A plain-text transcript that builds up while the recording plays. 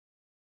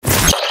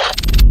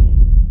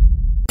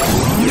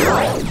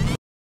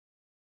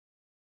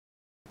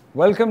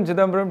Welcome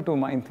Chidambaram to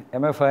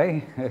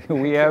MFI.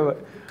 We have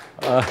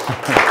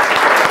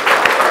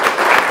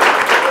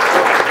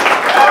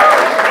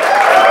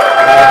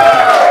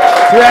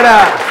we had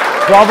a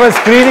proper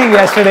screening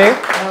yesterday.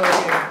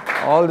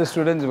 All the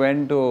students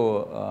went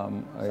to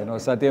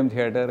Satyam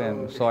Theatre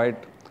and saw it,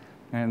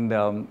 and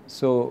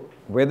so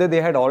whether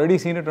they had already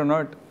seen it or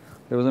not,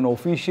 there was an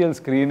official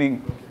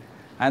screening,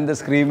 and the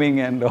screaming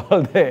and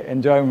all the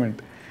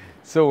enjoyment.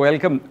 So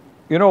welcome.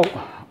 You know,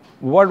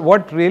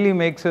 what really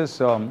makes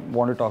us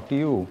want to talk to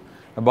you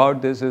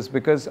about this is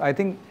because I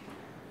think,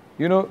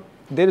 you know,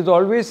 there is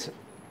always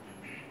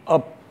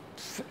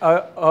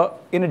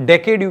in a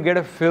decade you get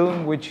a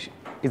film which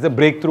is a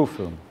breakthrough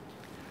film.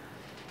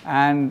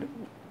 And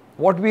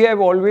what we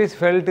have always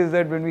felt is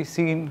that when we've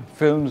seen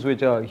films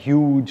which are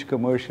huge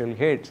commercial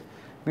hits,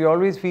 we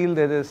always feel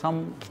that there's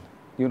some,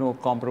 you know,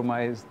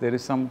 compromise, there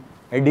is some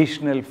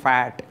additional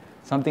fat,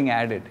 something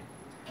added.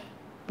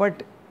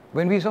 But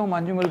when we saw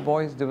Manjummel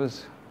Boys, there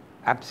was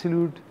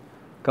absolute,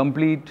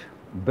 complete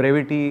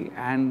brevity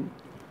and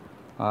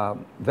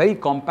very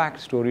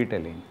compact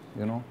storytelling,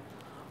 you know.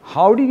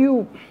 How did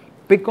you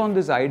pick on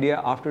this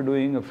idea after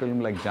doing a film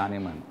like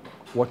Janeman?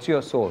 What's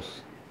your source?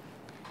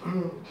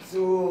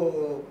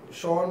 So,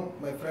 Sean,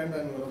 my friend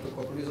and one of the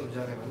co-producers of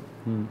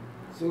Janeman,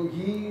 so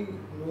he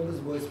knows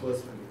this boys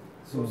personally.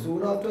 So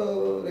soon after,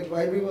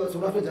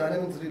 soon after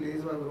Janeman's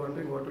release, I was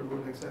wondering what to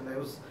do next, and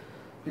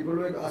people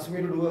were asking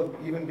me to do an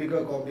even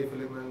bigger comedy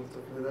film and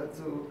stuff like that.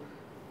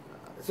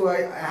 So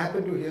I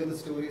happened to hear the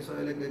story, so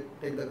I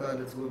take the car,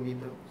 let's go meet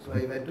them. So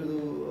I went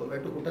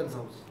to Kutan's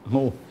house.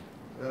 Oh.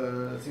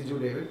 Siju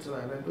David. So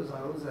I went to his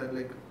house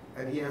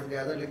and he has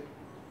gathered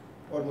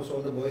almost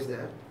all the boys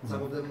there.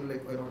 Some of them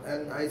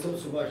and I saw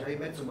Subhash. I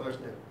met Subhash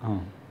there.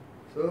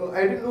 So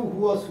I didn't know who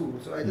was who.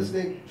 So I just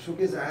shook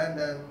his hand,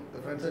 and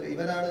the friend said,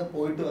 "Even I had a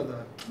poet to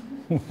other."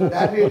 So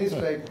that really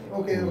struck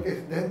me.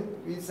 Okay. Then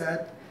we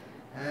sat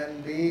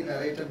and they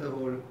narrated the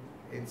whole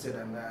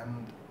incident,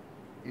 and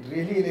it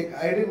really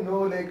I didn't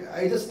know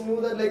I just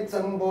knew that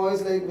some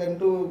boys went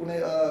to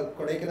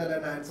Kodaikanal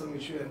and had some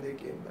issue and they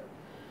came back.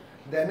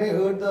 Then I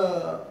heard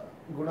the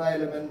Guna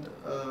element,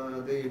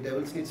 the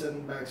Devil's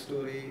Kitchen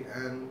backstory,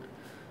 and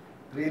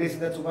realizing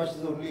that Subhash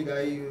is the only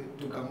guy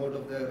to come out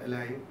of there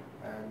alive.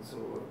 And so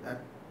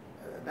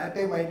that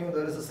time I knew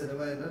there is a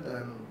cinema in it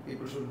and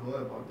people should know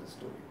about this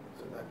story.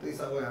 So that is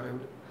how I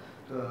arrived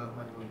to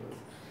Manjummel Boys.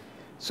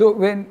 So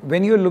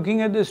when you're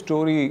looking at the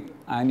story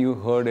and you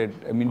heard it,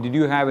 I mean, did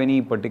you have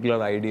any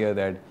particular idea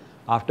that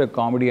after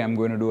comedy I'm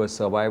going to do a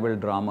survival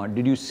drama?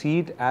 Did you see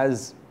it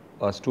as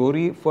a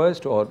story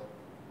first, or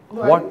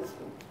no, what?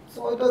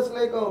 So it was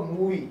like a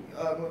movie.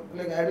 I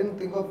didn't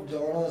think of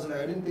genres.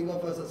 I didn't think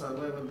of as a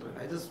survival threat.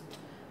 I just,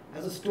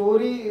 as a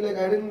story,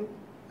 I didn't.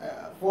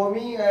 For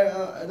me,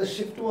 the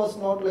shift was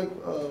not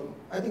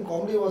I think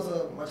comedy was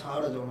a much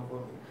harder genre for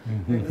me.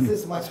 This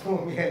is much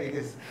more me, I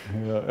guess.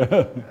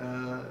 Yeah.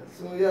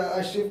 So yeah,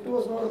 a shift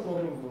was not a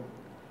problem for me.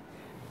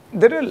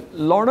 There are a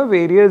lot of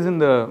areas in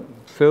the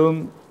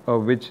film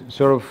which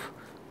sort of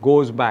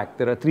goes back.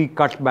 There are 3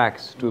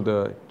 cutbacks to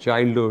the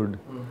childhood,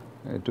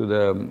 to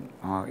the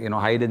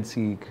hide and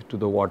seek, to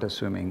the water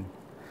swimming.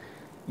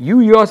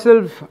 You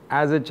yourself,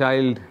 as a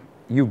child,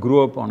 you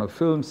grew up on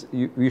films.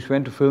 You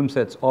went to film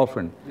sets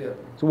often. Yeah.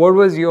 So what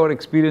was your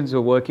experience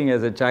of working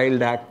as a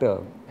child actor?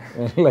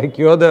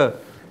 You're the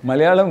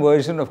Malayalam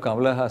version of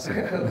Kamala Hassan.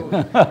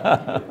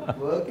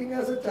 Working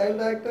as a child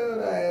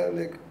actor,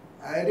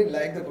 I didn't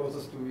like the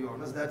process, to be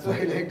honest. That's why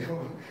I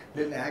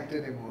didn't act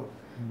anymore.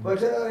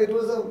 But it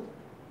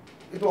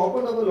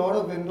opened up a lot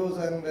of windows,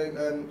 and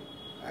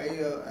I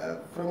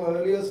from an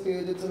earlier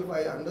stage itself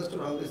I understood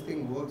how this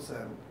thing works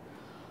and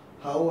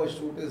how a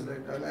shoot is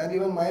and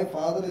even my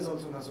father is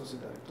also an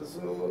associate director.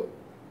 So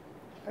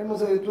it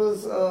was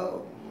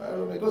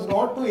it was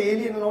not too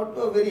alien, not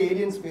a very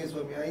alien space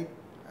for me.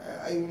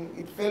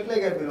 It felt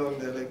like I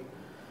belonged there.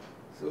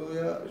 So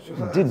yeah.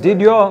 Sure.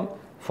 Did your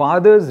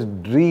father's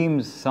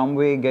dreams some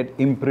way get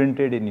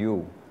imprinted in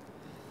you?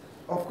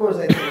 Of course,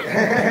 I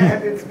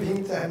think it's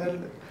being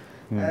channeled.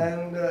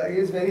 And he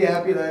is very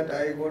happy that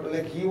I go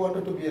to he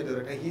wanted to be a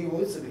director.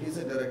 He's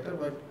a director,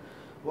 but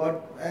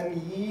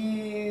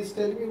he is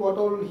telling me what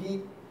all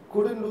he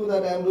couldn't do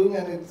that I am doing,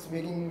 and it's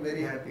making me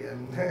very happy.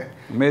 And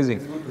amazing.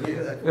 It's good to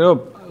hear that. You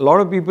know, a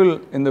lot of people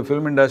in the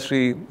film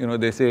industry,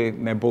 they say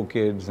nepo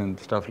kids and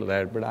stuff like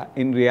that. But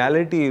in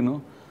reality, a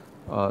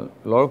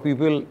lot of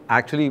people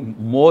actually,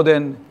 more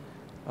than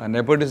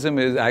nepotism,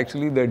 is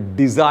actually the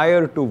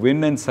desire to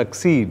win and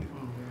succeed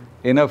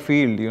in a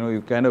field.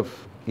 You kind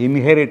of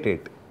inherit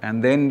it,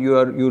 and then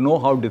you know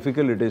how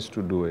difficult it is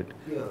to do it.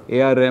 Yeah.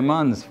 A.R.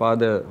 Rahman's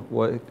father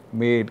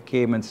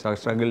came and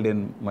struggled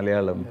in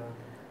Malayalam,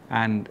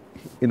 and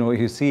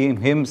you see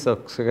him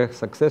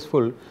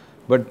successful,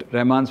 but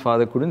Rahman's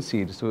father couldn't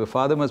see it. So the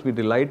father must be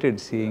delighted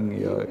seeing.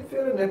 If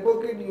you're a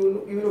nepo kid,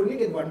 you will only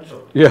get one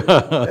shot. Yeah.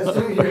 That's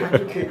why you have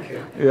to take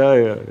care.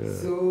 Yeah.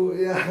 So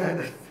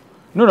yeah.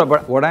 No, no,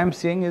 but what I'm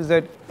saying is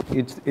that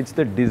it's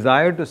the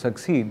desire to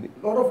succeed.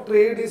 A lot of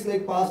trade is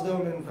like passed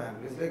down in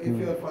families. Like if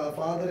your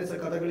father is a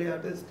Kathakali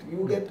artist,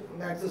 you get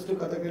access to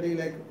Kathakali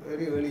like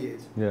very early age.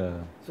 Yeah.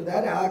 So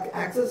that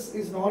access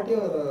is not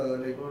your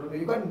like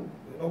you can't.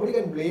 Nobody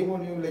can blame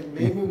on you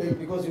like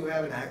because you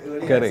have an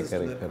early access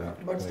to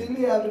that. But still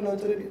you have to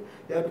nurture it.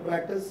 You have to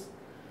practice.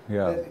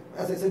 Yeah.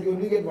 As I said, you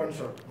only get one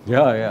shot.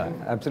 Yeah, yeah,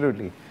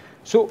 absolutely.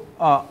 So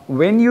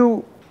when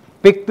you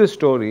picked the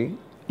story,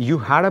 you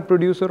had a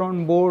producer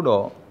on board,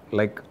 or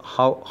like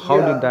how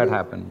did that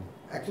happen?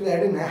 Actually, I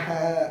didn't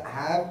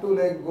have to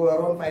like go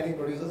around finding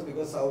producers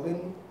because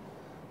Saubin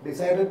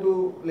decided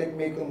to like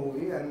make a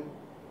movie, and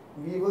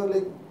we were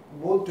like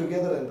both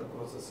together in the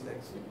process.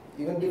 Like so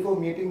even before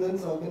meeting them,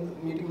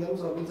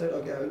 Saubin said,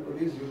 "Okay, I will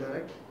produce, you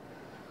direct."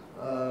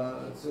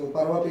 So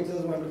Parva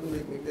Pictures wanted to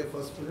like make their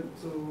first film.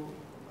 So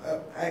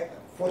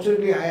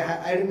fortunately,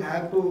 I didn't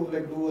have to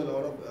like do a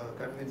lot of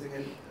convincing,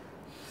 and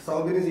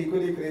Saubin is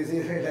equally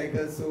crazy like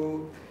us,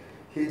 so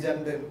he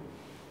jumped in.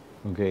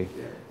 Okay.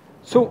 Yeah.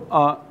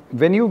 So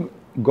when you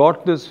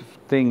got this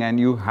thing and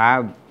you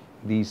have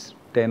these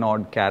 10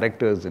 odd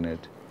characters in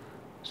it,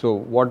 so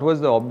what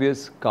was the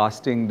obvious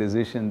casting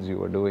decisions you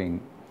were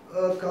doing?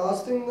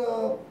 Casting,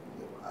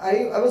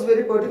 I was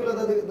very particular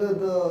that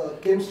the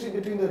chemistry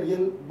between the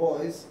real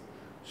boys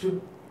should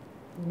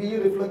be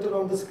reflected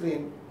on the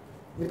screen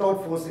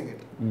without forcing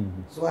it.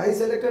 So I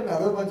selected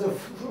another bunch of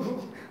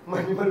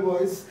Manjummel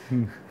Boys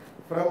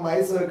from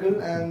my circle,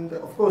 and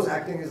of course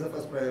acting is the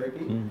first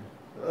priority.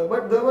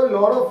 But there were a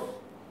lot of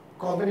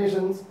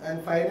combinations,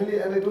 and finally,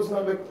 and it was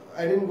not like,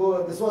 I didn't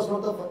go, this was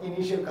not the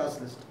initial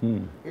cast list.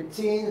 It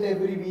changed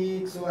every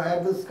week, so I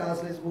have this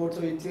cast list board,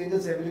 so it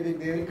changes every week.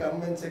 They will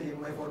come and say,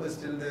 my photo is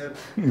still there.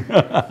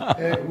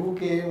 Who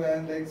came,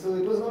 and like, so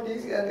it was not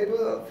easy, and it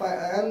was,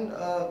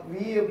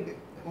 we,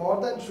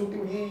 more than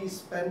shooting, we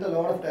spent a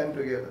lot of time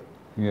together.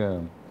 Yeah.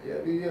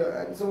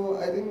 Yeah, and so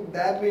I think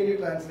that really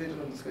translated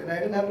on the screen. I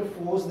didn't have to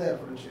force their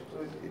friendship,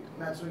 so it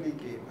naturally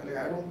came. Like,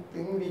 I don't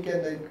think we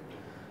can like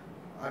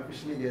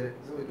artificially get it.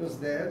 So it was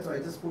there, so I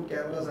just put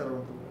cameras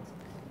around the place.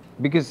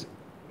 Because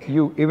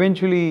you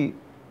eventually,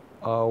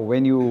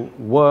 when you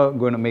were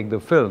going to make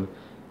the film,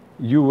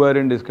 you were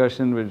in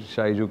discussion with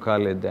Shaiju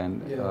Khalid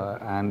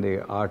and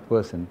the art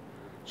person.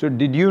 So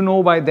did you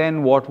know by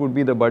then what would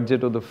be the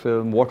budget of the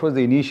film? What was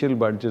the initial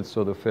budgets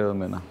of the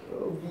film? And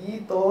we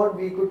thought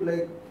we could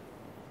like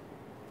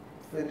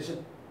finish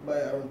it by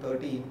around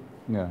 13.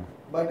 Yeah.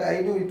 But I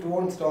knew it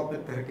won't stop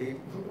at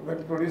 13. But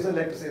the producer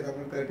liked to say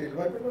that 13.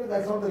 But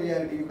that's not the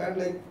reality. You can't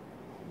like,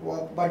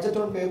 budget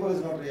on paper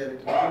is not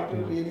reality.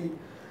 Really.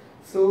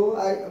 So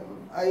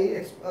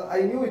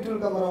I knew it will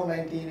come around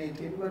 19,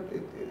 18, but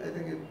I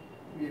think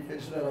we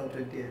finished around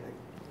 20, I think.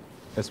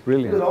 That's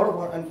brilliant. A lot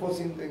of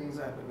unforeseen things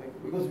happen,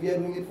 like, because we are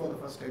doing it for the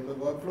first time. The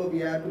workflow we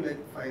had to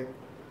like find.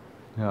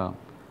 Yeah.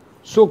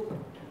 So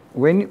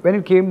when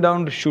it came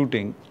down to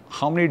shooting,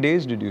 how many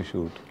days did you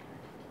shoot?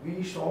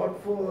 We shot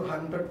for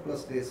 100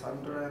 plus days,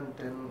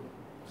 110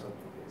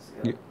 something days.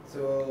 Yeah.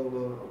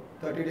 So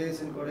 30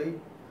 days in Kodai,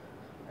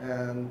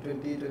 and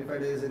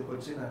 25 days in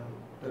Cochin, and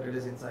 30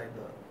 days inside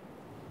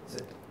the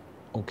set.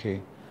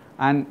 Okay.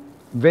 And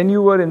when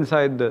you were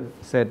inside the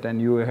set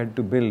and you had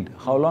to build,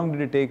 how long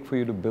did it take for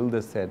you to build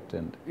the set?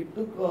 And it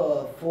took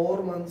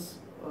 4 months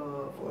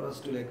for us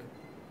to like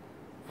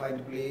find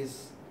a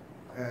place,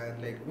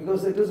 and like,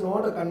 because it is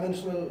not a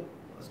conventional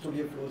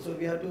studio floor, so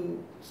we had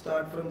to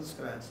start from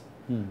scratch.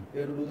 We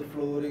had to do the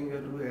flooring, we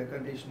had to do air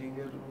conditioning,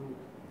 we had to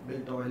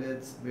build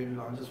toilets, build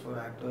lounges for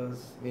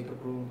actors,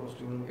 makeup room,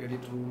 costume, edit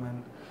room,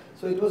 and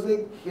so it was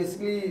like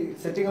basically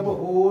setting up a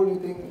whole new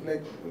thing.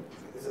 Like,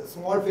 it's a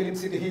small film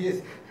city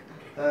is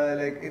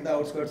like in the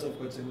outskirts of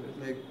Cochin.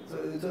 Like,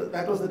 so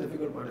that was the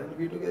difficult part, and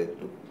it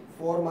took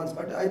 4 months.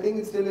 But I think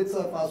it's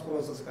a fast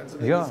process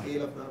considering the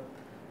scale of the.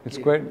 It's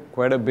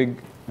quite a big.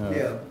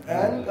 Yeah,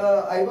 and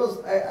I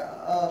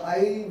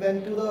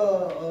went to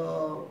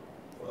the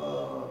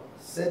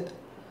set.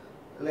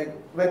 Like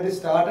when they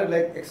started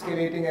like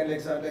excavating and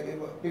like started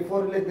like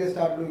before like they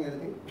started doing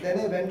anything. Then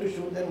I went to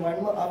shoot. Then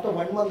after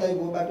 1 month I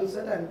go back to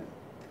set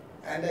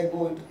and I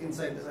go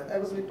inside the set. I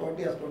was like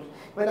totally astonished.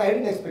 But I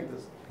didn't expect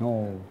this.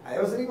 No. I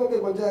was like, okay,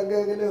 but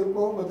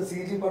the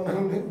CG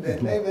panna.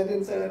 Then I went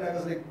inside and I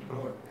was like,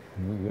 God.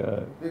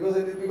 Yeah. Because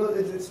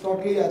it's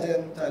totally Ajay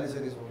and Charlie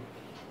Sari's home.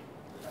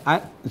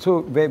 And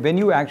so when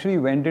you actually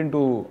went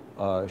into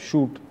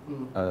shoot,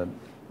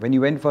 when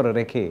you went for a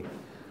recce,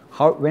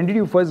 when did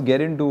you first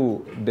get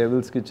into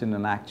Devil's Kitchen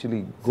and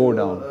actually go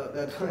down?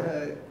 That's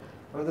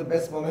one of the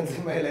best moments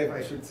in my life,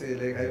 I should say.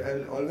 Like I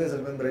will always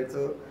remember it.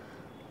 So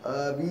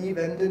we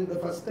went in the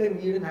first time.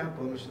 We didn't have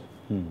permission.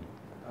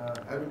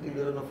 I don't think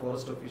there are no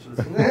forest officials.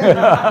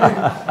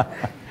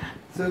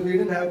 So we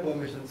didn't have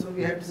permission. So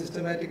we had to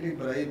systematically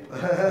bribe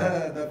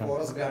the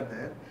forest guard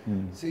there.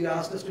 So he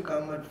asked us to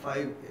come at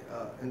 5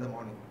 in the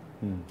morning.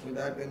 So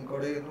that in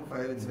Kodai,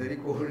 5, it's very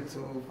cold. So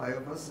 5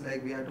 of us,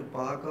 like we had to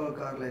park our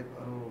car like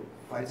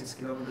 5-6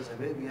 kilometers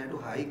away. We had to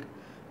hike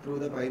through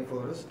the pine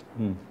forest.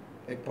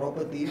 like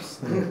proper thieves.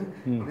 Then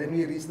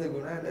we reached the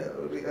Guna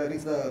and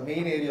reached the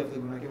main area of the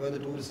Guna where the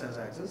tourist has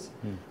access.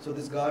 So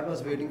this guard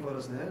was waiting for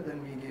us there.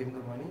 Then we gave him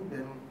the money.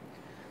 Then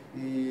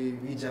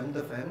we jumped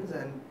the fence,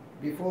 and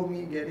before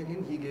me getting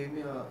in, he gave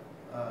me a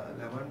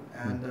lemon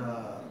and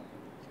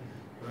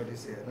what do you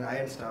say, an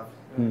iron staff.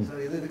 So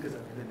this is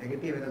the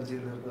negative energy.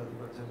 So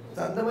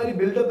that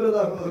built up.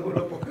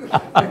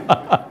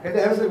 And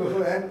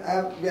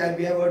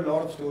we have heard a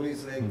lot of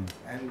stories, like,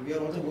 and we are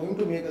also going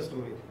to make a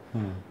story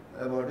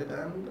about it.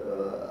 And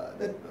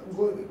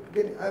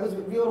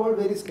we were all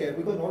very scared,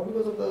 because not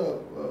because of the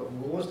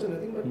ghost and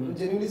anything, but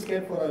genuinely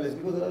scared for our lives,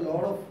 because there are a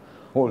lot of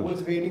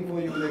holes waiting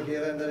for you, like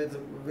here and there. It's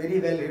very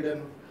well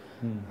hidden.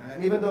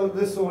 And even though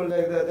this hole,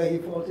 like the he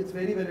falls, it's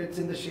very well, it's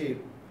in the shade.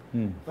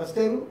 First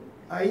time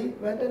I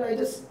went and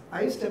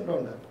I stepped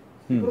on that,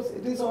 because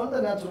it is on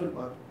the natural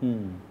path.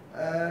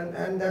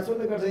 And that's when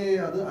they got say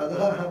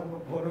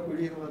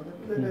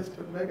then I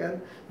stepped back,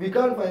 and we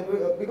can't find,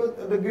 because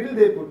the grill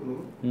they put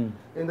in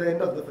the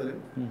end of the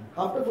film.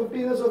 After 15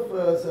 years of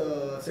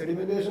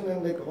sedimentation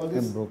and like all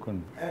this,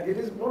 broken. And it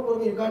is not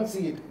broken, you can't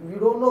see it. You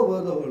don't know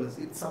where the hole is.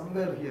 It's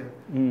somewhere here,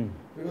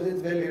 because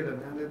it's well hidden,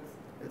 and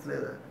it's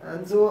like that.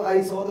 And so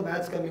I saw the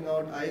bats coming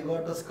out. I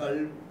got a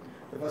skull.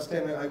 The first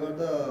time I got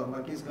the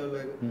monkey skull,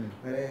 like,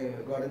 when I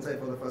got inside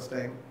for the first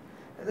time.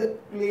 And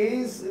that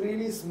place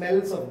really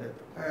smells of death.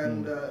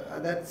 And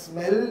that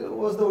smell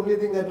was the only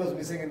thing that was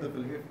missing in the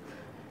film.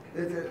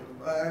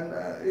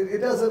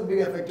 It has a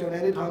big effect on,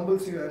 and it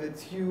humbles you, and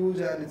it's huge,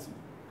 and it's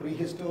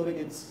prehistoric.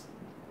 It's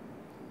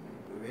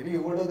very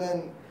older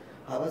than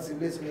our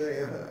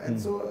civilization. And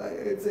so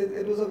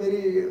it was a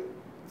very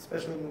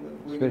special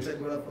moment going inside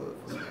Goda for the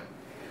first time.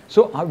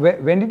 So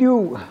when did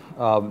you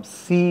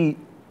see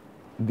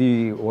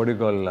the what do you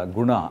call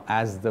Guna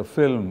as the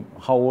film?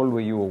 How old were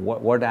you?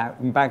 What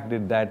impact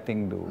did that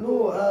thing do?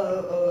 No,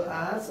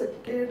 as a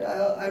kid,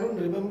 I don't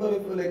remember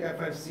if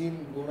I've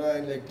seen Guna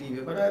in like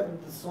TV, but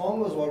the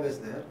song was always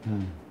there,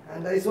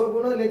 and I saw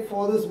Guna like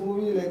for this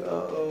movie like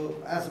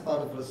as a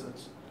part of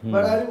research.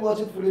 But I didn't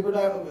watch it fully, but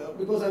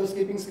because I was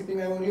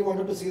skipping, I only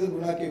wanted to see the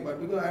Guna cave part,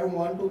 because I don't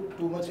want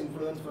too much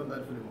influence from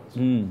that film also.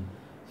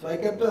 So I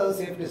kept a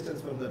safe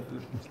distance from that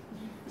film.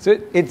 So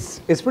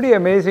it's pretty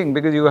amazing,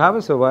 because you have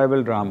a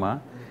survival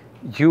drama,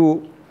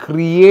 you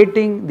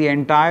creating the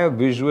entire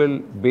visual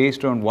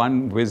based on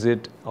one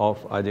visit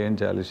of Ajayan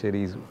Chalasheri.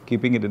 He's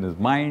keeping it in his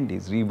mind,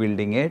 he's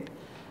rebuilding it,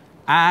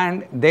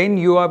 and then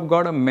you have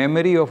got a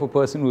memory of a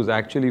person who's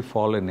actually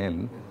fallen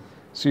in.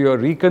 So you're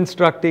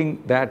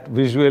reconstructing that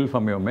visual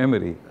from your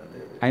memory,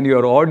 and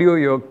your audio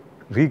you're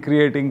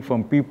recreating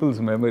from people's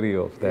memory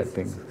of that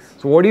thing.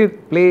 So what do you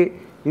play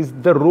is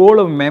the role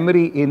of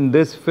memory in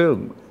this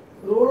film?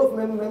 Role of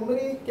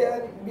memory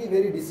can be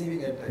very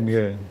deceiving at times.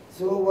 Yeah.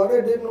 So what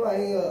I did,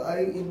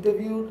 I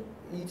interviewed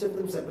each of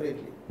them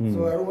separately.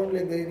 So I don't want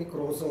like any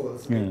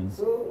crossovers.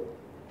 So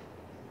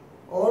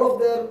all of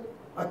their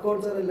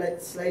accounts are like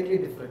slightly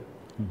different,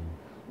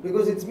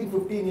 because it's been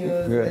 15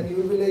 years, and you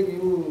will be like,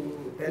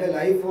 you tell a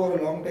lie for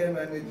a long time,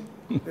 and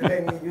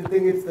you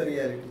think it's the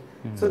reality.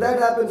 So that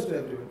happens to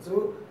everyone.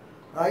 So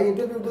I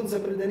interviewed them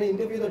separately, then I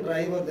interviewed the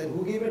driver, then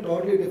who gave a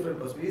totally different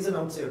perspective. He's an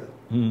outsider.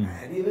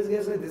 And he was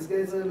like, this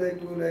guys are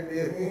like,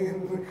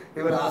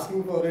 they were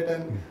asking for it,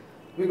 and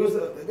because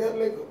they are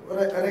like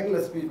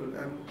reckless people.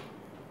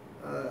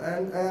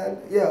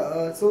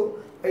 So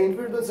I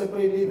interviewed them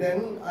separately,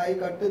 then I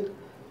cut it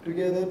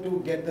together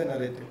to get the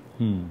narrative.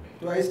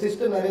 So I stitched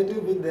the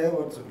narrative with their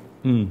words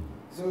only.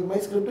 So my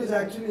script is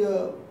actually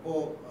a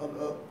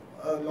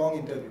long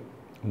interview.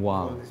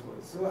 Wow. For this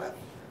voice. So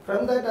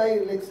from that I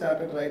like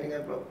started writing. I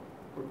put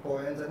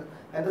poems,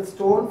 and the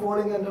stone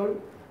falling and all,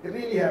 it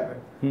really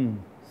happened.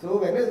 So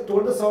when I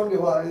told the sound guy,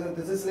 wow,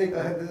 this is like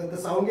the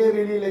sound guy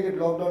really like it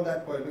locked on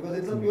that point, because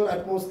it's a pure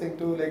atmos thing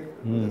too. Like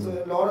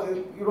so a lot of,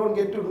 you don't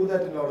get to do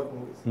that in a lot of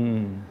movies.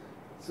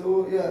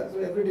 So yeah, so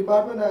every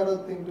department had a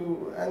thing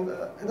to, and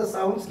the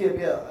soundscape,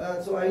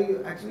 so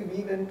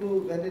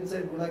we went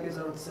inside Guna case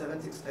around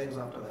 7-6 times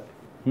after that.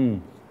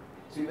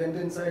 So we went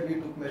inside, we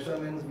took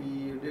measurements,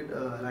 we did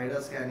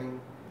LiDAR scanning,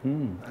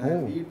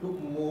 and we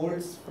took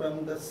molds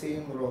from the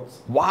same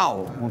rocks.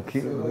 Wow!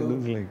 Okay, So it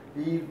looks like.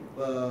 we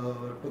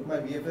took my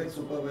VFX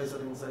supervisor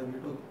inside.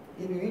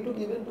 We took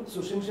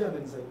Sushin Shah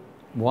inside.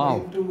 Wow!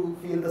 To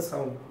feel the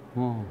sound,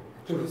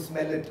 to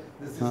smell it.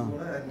 This is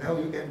Guna, and now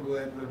you can go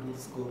and do the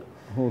score.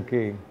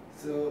 Okay.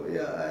 So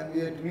yeah,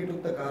 and we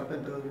took the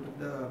carpenter, we took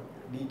the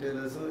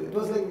detailer. So it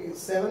was like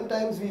 7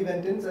 times we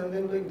went in, 7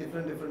 times like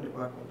different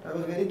departments. I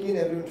was very keen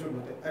everyone should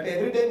do that. And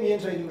every time me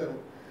and Shaiju come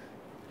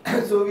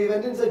in. So we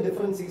went inside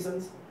different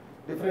seasons,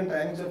 different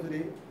timings of the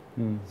day.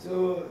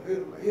 So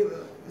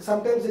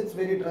sometimes it's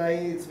very dry,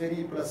 it's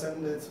very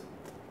pleasant, it's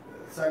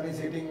sun is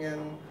hitting,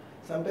 and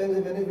sometimes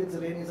even if it's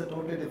raining, it's a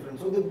totally different.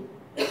 So the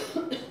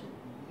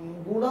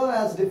Guna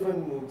has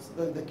different moods,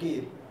 the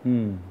cave.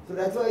 So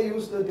that's why I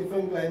used the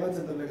different climates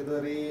in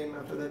the rain,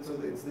 after that, so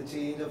it's the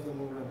change of the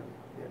mood.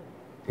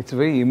 It's a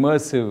very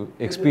immersive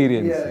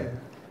experience.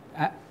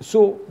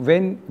 So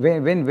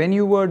when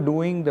you were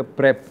doing the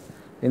prep,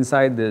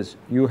 inside this,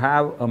 you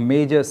have a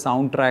major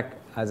soundtrack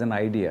as an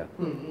idea.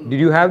 Did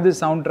you have this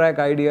soundtrack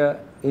idea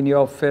in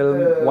your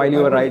film while you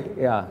were writing?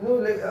 Yeah. No,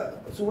 like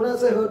soon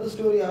as I heard the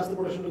story, I asked the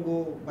production to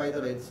go buy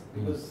the rights,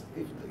 because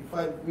if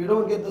we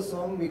don't get the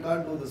song, we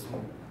can't do this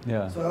movie.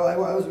 Yeah. So I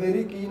was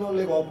very keen on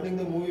like opening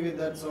the movie with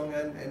that song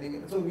and ending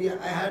it. So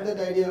I had that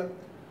idea,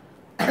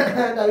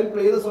 and I will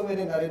play the song when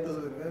I narrate the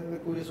song. And the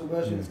Kuri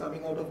Subhash is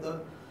coming out of the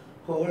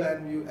hole,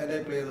 and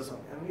I play the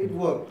song, and it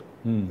worked.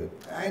 And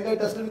I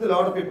tested with a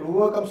lot of people.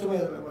 Whoever comes to me,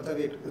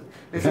 wait,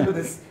 listen to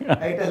this.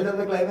 I tell them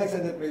the climax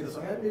and they play the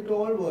song, and it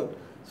all worked.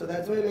 So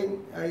that's why like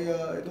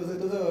it was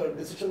a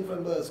decision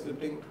from the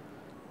scripting.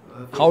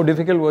 How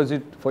difficult was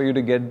it for you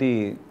to get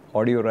the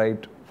audio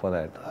right for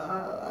that?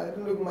 I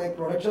don't know. My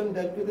production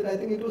dealt with it. I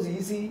think it was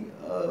easy,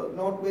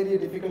 not very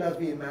difficult as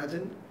we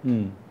imagined.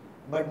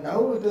 But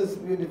now it is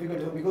very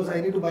difficult because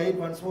I need to buy it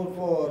once more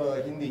for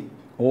Hindi.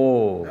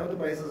 Oh. Now the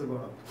prices have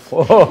gone up.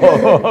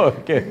 Oh,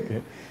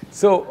 okay.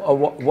 So,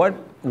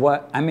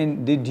 what? I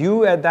mean, did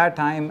you at that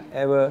time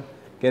ever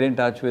get in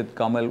touch with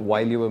Kamal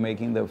while you were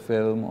making the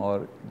film,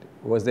 or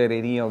was there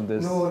any of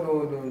this? No.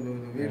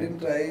 We didn't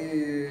try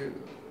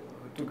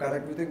to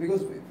connect with him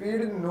because we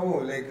didn't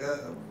know like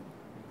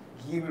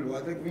he will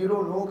work. Like we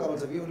don't know Kamal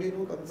sir. We only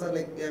know Kamal sir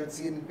like we have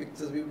seen in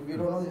pictures. We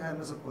don't know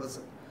him as a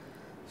person.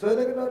 So I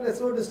like, no, let's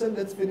not distance.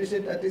 Let's finish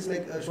it. At least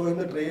like show him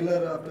the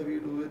trailer after we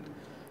do it.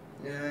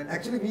 And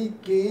actually, we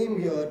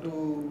came here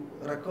to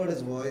record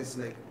his voice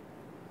like.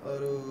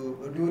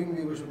 During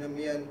we were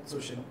me and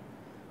Sushin.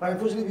 But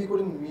unfortunately we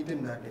couldn't meet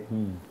him that day.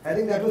 I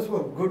think that was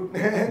good.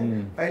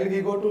 Finally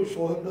we got to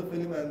show him the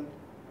film, and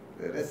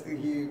the rest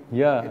he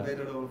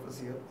invited all of us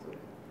here.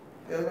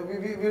 So we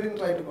didn't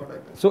try to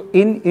contact him. So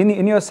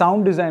in your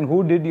sound design,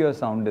 who did your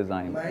sound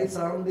design? My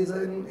sound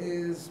design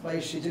is by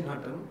Shijin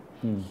Hutton.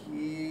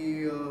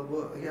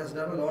 He has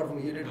done a lot of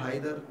me. He did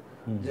Haider,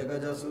 Jaga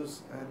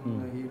Jasus,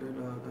 and he did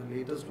the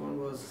latest one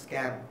was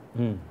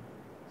Scam.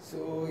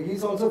 So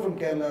he's also from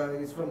Kerala,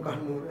 he's from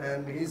Kannur,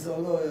 and he's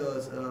also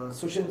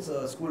Sushin's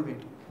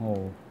schoolmate.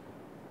 Oh.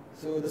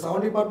 So the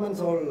sound department's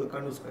all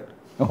Kannur squad.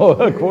 Oh,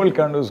 whole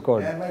Kannur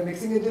squad. And my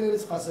mixing engineer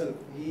is Fasal.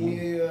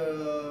 He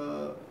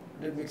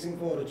did mixing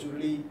for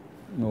Churli,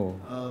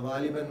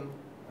 Valiban,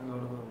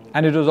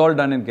 and it was all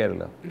done in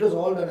Kerala? It was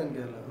all done in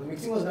Kerala. The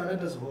mixing was done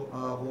at his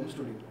home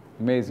studio.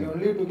 Amazing. We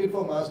only took it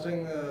for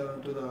mastering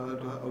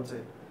to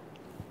outside.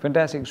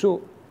 Fantastic.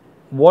 So,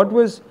 what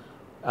was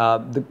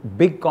the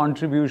big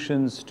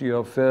contributions to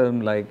your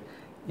film? Like,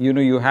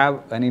 you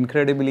have an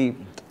incredibly,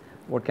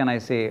 what can I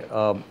say,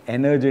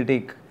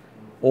 energetic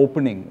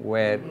opening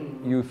where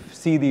you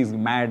see these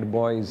mad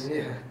boys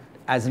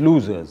as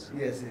losers.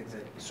 Yes,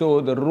 exactly.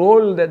 So the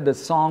role that the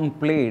song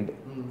played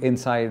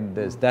inside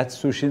this, that's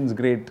Sushin's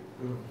great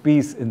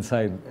piece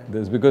inside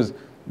this, because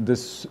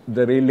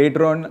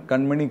later on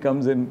Kanmani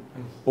comes and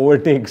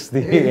overtakes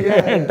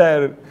the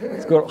entire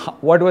score.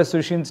 What was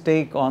Sushin's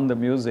take on the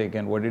music,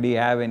 and what did he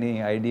have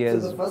any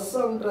ideas? So the first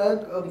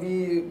soundtrack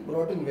we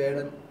brought in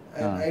Vedan,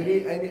 and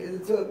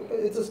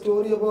it's a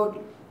story about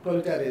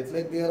proletariats.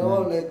 Like they are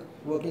all like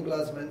working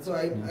class men. So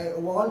I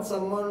want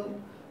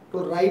someone to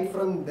write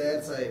from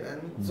their side,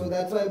 and so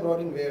that's why I brought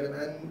in Vedan,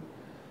 and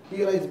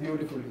he writes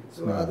beautifully.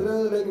 So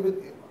other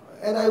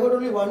and I got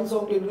only one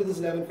song to introduce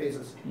 11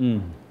 faces.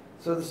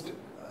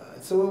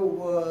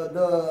 So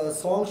the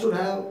song should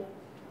have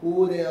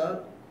who they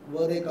are,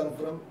 where they come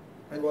from,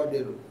 and what they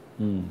do.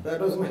 That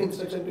was my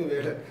instruction to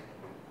Vedan.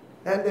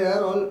 And they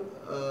are all,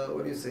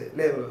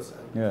 laborers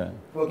and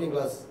working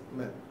class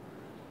men.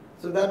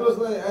 So that was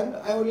and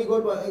I only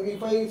got one.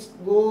 If I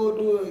go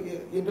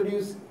to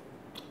introduce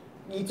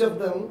each of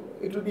them,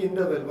 it will be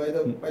interval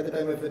by the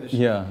time I finish.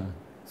 Yeah.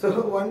 So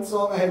one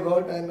song I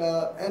got, and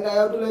I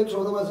have to like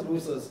show them as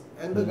losers.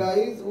 And the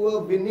guys who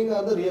are winning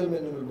are the real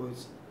Manjummel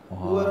Boys.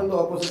 Who are on the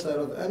opposite side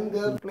of and they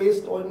are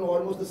placed in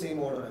almost the same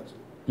order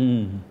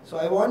actually. So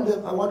I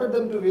wanted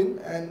them to win,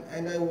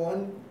 and I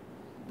want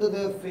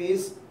their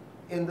face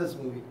in this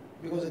movie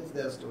because it's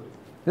their story.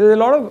 There's a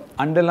lot of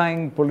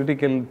underlying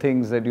political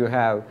things that you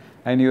have,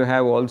 and you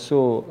have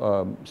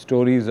also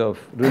stories of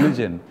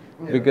religion,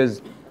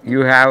 because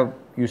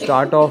you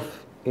start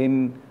off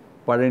in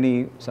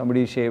Parani,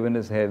 somebody shaving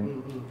his head,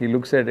 he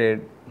looks at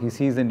it, he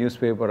sees a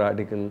newspaper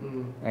article,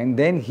 and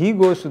then he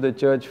goes to the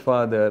church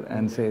father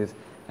and says,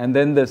 and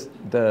then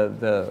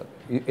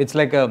it's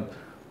like a,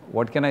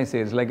 what can I say,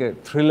 it's like a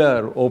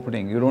thriller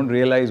opening. You don't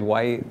realize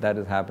why that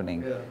is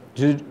happening.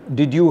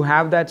 Did you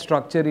have that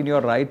structure in your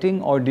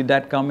writing, or did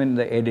that come in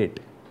the edit?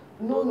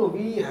 No,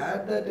 we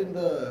had that in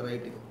the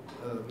writing.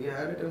 We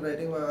had it in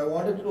writing. I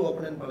wanted to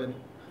open in Palani.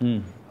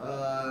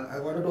 I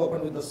wanted to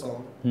open with the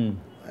song.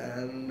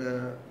 And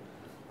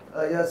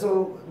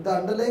so the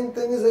underlying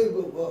thing is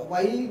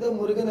why the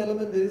Murugan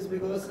element is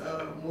because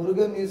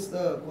Murugan is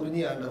the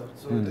Kurni Andavar.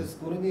 So it is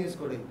Kurni is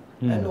Kodai.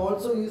 And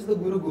also he is the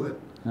Guru Guhat.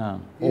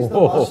 He is the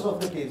master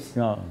of the caves.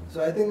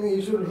 So I think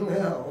he should,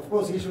 of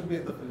course he should be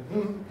in the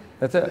film.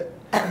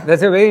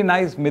 That's a very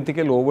nice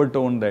mythical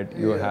overtone that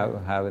you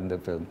have in the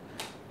film.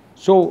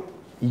 So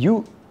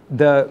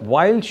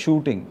while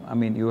shooting, I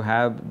mean, you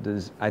have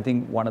this, I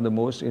think one of the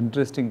most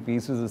interesting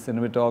pieces of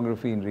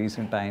cinematography in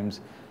recent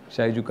times.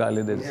 Shaiju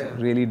Khalid has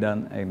really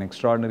done an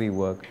extraordinary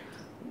work.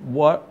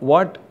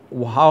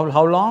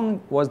 How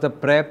long was the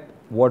prep?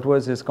 What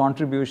was his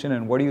contribution,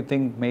 and what do you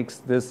think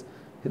makes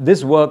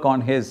this work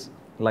on his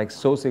like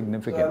so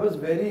significant? So I was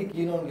very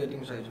keen on getting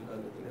Shaiju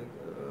Khalid,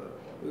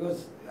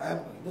 because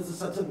this is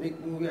such a big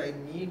movie. I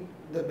need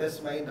the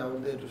best mind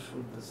out there to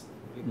shoot this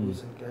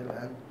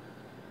and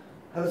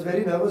I was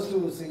very nervous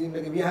to see him.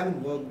 Like, we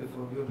haven't worked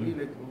before. We only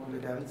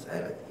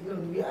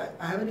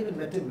I haven't even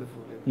met him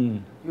before.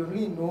 We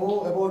only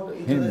know about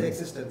each other's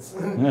existence.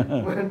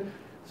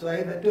 So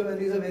I met him,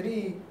 and he's a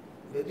very,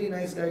 very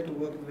nice guy to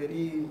work with.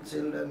 Very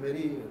chilled and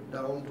very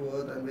down to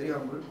earth and very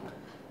humble.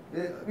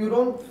 You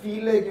don't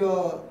feel like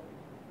you're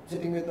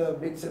sitting with a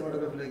big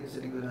cinematographer like you're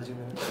sitting with Rajim.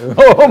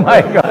 Oh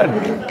my God!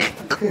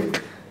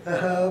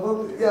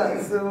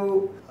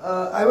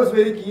 I was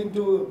very keen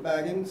to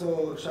bag him.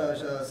 So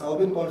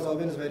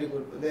Saubin is very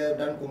good. They have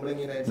done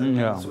Kumlangi nights.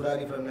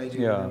 Sudani from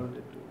Nigeria.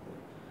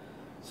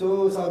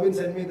 So Saubin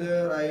sent me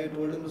there. I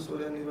told him the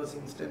story, and he was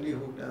instantly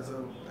hooked.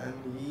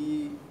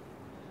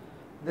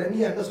 Then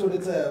he understood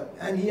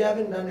and he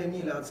haven't done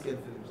any large scale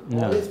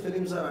films. All his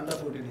films are under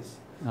 40 days.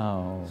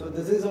 Oh. So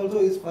this is also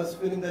his first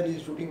film that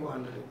he's shooting for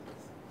 100 days.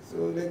 So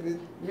like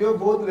we were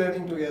both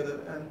learning together,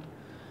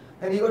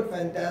 and he got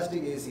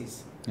fantastic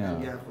ACs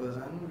and gaffers,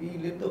 and we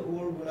lit the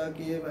whole Guna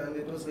cave, and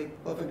it was like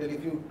perfect.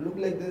 If you look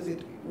like this,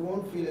 you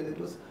won't feel it. It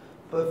was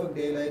perfect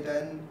daylight,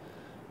 and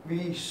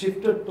we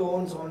shifted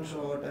tones on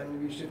shot,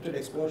 and we shifted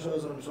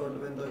exposures on shot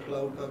when the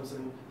cloud comes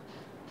in.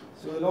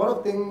 So a lot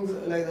of things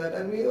like that,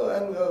 and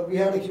we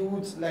had a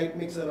huge light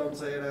mixer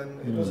outside,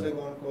 and it was like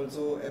on call.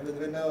 So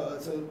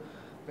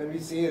when we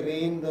say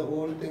rain, the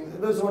whole thing,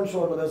 there's one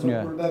shot, there's one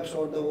pullback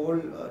shot, the whole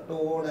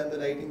tone and the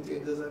lighting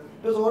changes, and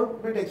it was all a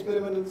bit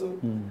experimental, so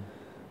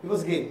it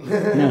was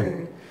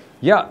game.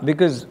 Yeah,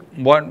 because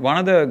one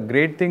of the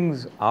great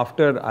things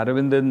after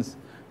Aravindan's,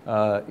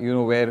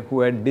 who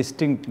had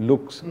distinct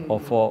looks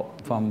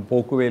from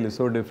Poduval is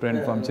so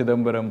different from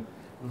Chidambaram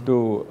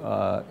to,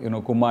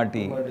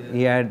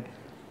 Kumati.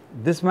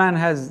 This man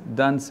has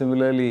done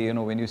similarly,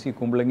 when you see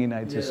Kumlangi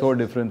Nights, it's so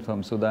different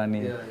from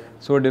Sudani,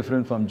 so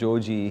different from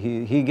Joji.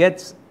 He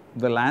gets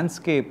the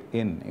landscape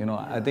in,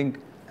 I think.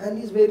 And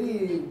he's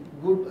very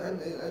good,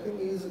 and I think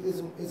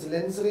his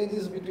lens range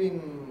is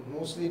between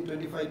mostly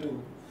 25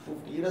 to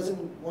 50. He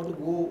doesn't want to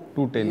go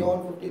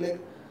beyond 50.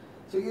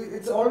 So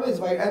it's always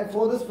wide. And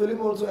for this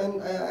film also,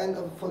 and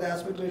for the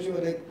aspect ratio,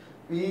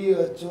 we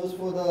chose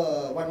for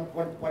the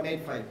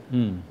 185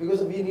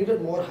 because we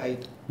needed more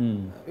height.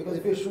 Because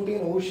if you're shooting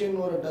an ocean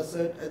or a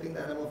desert, I think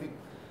the anamorphic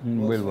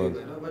works for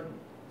you, But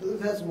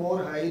this has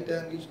more height,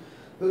 and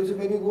because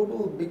when you go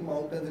to big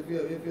mountains, if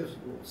you're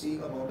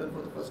seeing a mountain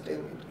for the first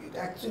time, it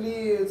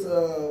actually is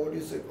a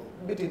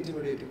bit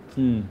intimidating.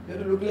 You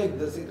have to look like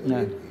this.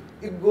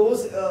 It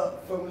goes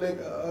from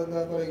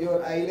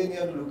your island, you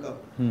have to look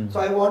up. So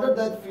I wanted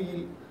that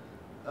feel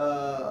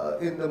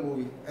in the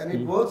movie, and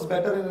it works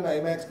better in an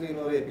IMAX screen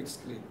or a big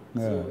screen,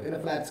 so in a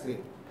flat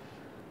screen.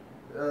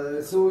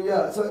 So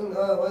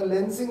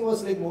lensing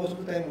was most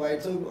of the time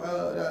wide. So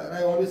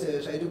I always say,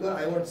 Shaijuka,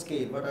 I want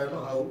scale, but I don't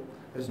know how.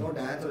 There's no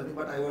dance or anything,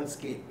 but I want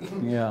scale.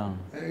 And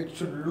it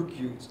should look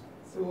huge.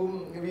 So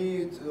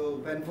we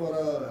went for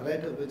a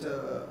red, which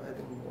I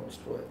think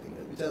Monstro,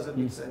 which has a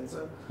big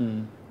sensor.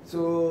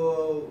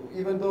 So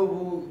even though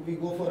we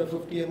go for a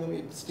 50 mm,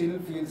 it still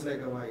feels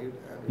like a wide,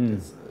 and it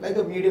is like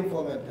a medium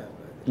format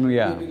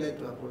camera. We like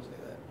to approach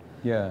like that.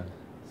 Yeah.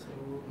 So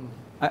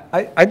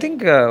I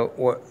think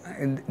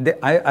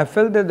I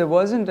felt that there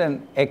wasn't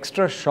an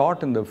extra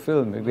shot in the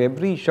film.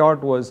 Every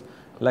shot was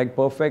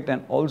perfect,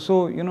 and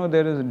also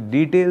there is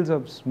details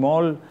of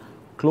small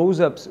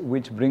close-ups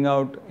which bring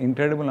out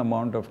incredible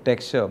amount of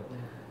texture.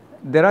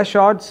 There are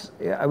shots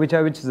which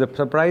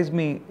surprised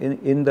me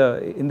in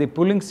the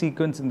pulling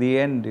sequence in the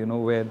end,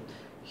 where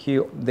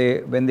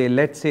when they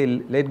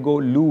let go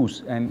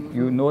loose, and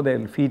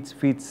their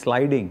feet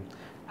sliding,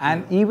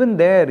 and even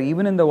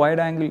in the wide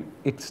angle,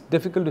 it's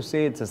difficult to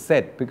say it's a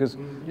set, because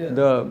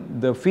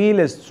the feel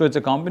is, so it's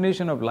a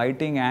combination of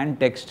lighting and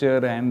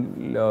texture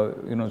and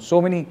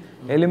so many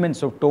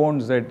elements of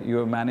tones that you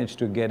have managed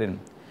to get in.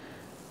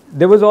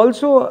 There was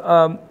also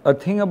a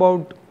thing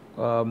about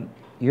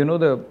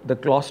the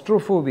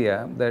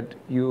claustrophobia that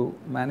you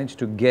managed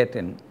to get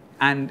in,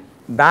 and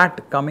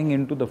that coming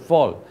into the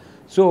fall.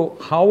 So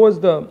how was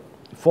the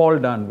fall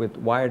done with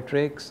wire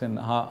tricks, and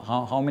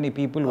how many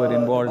people were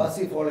involved?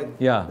 Basi falling.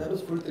 Yeah. That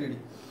was full 3D.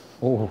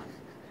 Oh.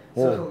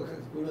 So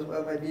it was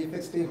my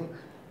VFX team.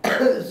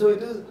 So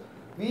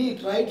we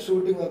tried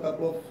shooting a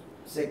couple of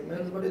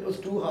segments, but it was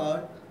too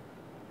hard.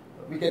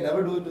 We can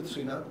never do it with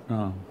Srinath.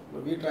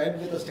 But we tried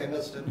with a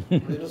stainless steel,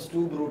 but it was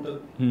too brutal,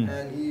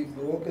 and he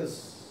broke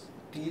his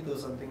teeth or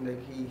something,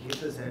 he hit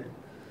his head.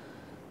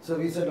 So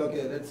we said,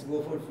 okay, let's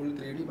go for full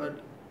 3D, but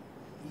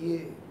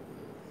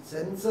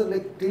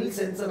till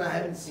sensor, I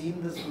haven't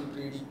seen this full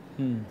 3D.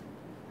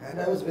 And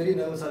I was very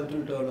nervous how it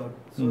will turn out.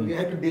 So we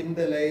had to dim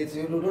the lights,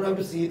 you don't have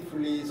to see it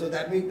fully. So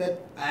that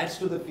adds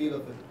to the feel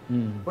of it.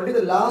 Only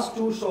the last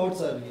two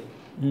shots are real.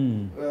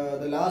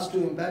 The last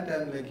two impact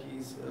and like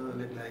he's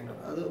like lying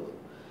down.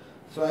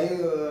 So I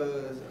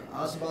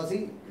asked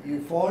Basi, you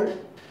fall,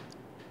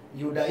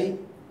 you die,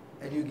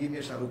 and you give me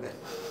a Shahrukh Khan.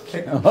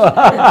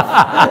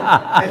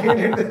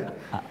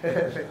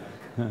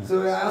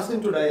 So I asked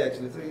him to die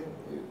actually.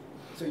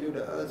 So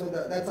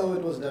that's how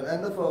it was done.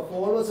 And the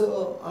fall was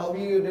how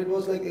we did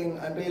was like in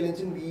Unreal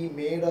Engine we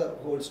made a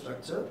whole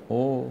structure.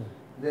 Oh.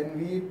 Then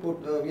we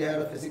had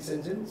a physics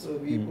engine, so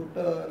we put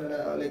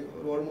like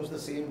almost the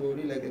same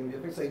body like in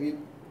VFX. Like we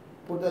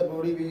put that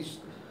body, we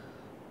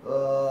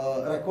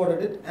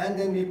recorded it, and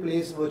then we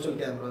placed virtual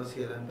cameras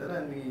here and there,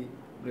 and we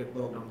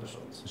broke down the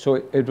shots. So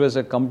it was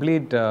a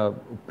complete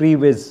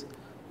pre-viz.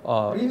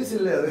 Previous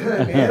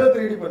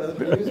 3D panel.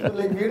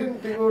 Like we didn't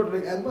think about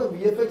like, and the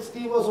VFX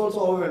team was also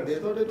overwhelmed. They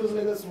thought it was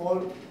like a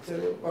small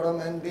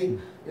padam, and they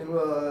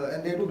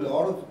took a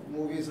lot of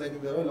movies.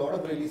 Like there were a lot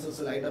of releases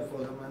lined up for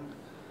them,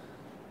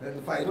 and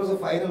it was a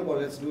final call.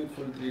 Let's do it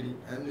full 3D.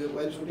 And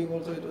while shooting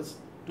also, it was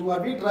too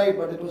hard. We tried,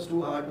 but it was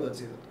too hard to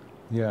achieve it.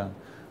 Yeah.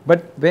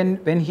 But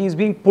when he's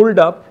being pulled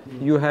up,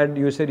 you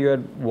said you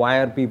had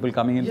wire people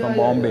coming in from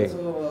Bombay. Yeah.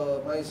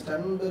 So my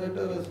stunt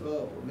director is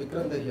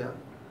Vikram Dahiya.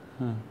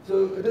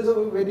 So it is a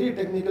very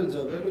technical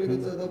job. Right?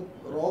 Because the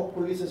rope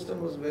pulley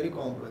system was very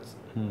complex,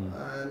 and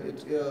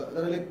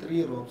there are like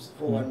 3 ropes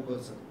for one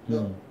person.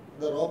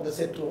 The rope, the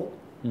set rope,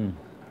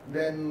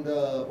 then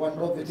the one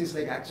rope which is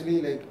like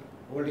actually like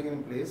holding it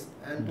in place,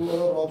 and 2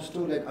 other ropes to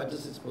like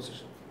adjust its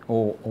position.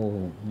 Oh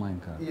my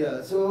God.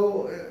 Yeah,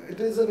 so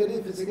it is a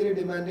very physically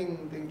demanding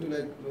thing to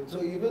like.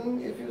 So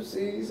even if you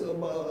see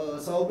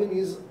Saubin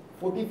is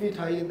 40 feet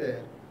high in the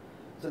air,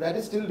 so that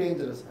is still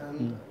dangerous.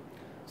 And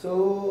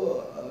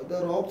so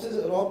the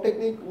rope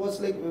technique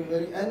was like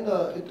very, and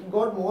it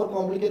got more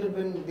complicated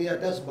when they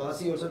attached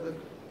Basi or something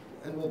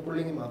and were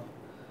pulling him up.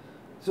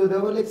 So there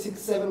were like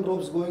 6-7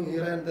 ropes going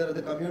here and there.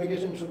 The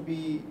communication should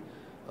be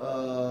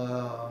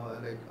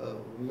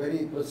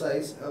very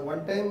precise.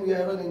 One time we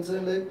had an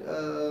incident like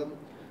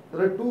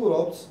there are 2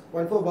 ropes,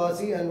 one for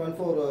Basi and one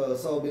for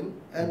Saubin,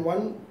 and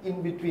one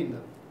in between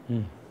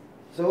them.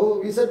 So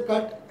we said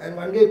cut, and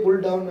one guy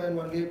pulled down and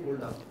one guy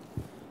pulled up.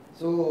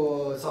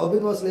 So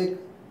Saubin was like,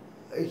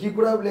 he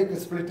could have like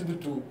split into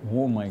 2.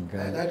 Oh my God.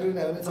 And that didn't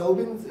happen.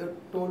 Saubin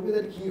told me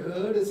that he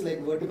heard his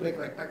like vertebrae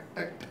crack, tack,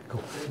 tack.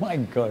 Oh my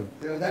God.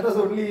 So that was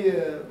only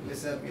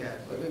mishap we had.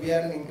 But we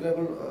had an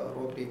incredible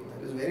rope team.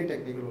 It was very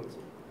technical also.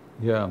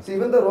 Yeah. So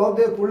even the rope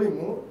they are pulling,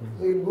 so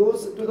it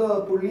goes to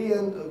the pulley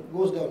and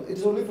goes down. It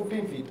is only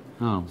 15 feet.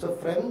 So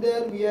from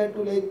there we had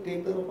to like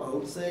take the rope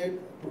outside,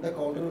 put a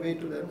counterweight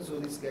to them so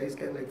these guys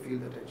can like feel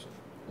the tension.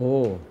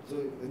 Oh. So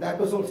that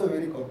was also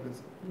very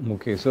complex.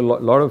 Okay, so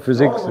lot of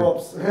physics. Lot of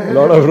ropes.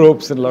 Lot of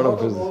ropes and lot of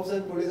physics. Ropes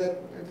and pulleys, and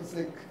it was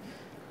like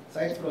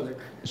science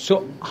project.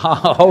 So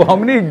how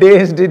many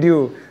days did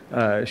you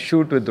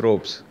shoot with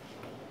ropes?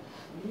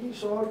 We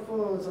shot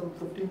for some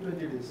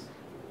 15-20 days.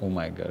 Oh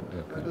my God.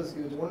 That Okay. was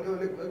huge.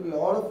 Only like a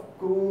lot of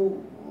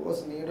crew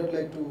was needed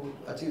like to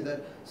achieve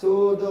that.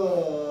 So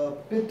the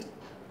pit,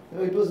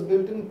 it was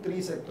built in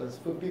 3 sectors,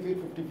 50 feet,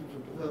 50 feet,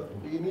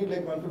 50 feet. You need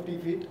like 150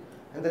 feet,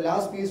 and the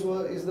last piece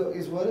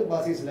is where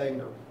Basi is lying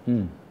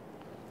down.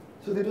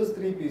 So there was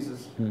 3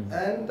 pieces,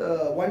 and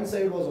one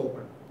side was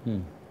open,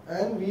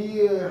 and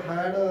we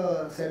had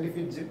a 70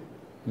 feet jib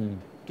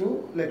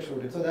to like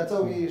shoot it. So that's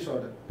how we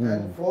shot it.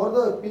 And for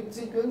the pit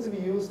sequence, we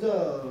used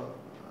a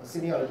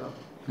Cine Ultra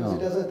because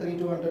it has a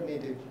 3200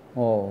 native.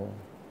 Oh.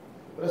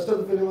 Rest of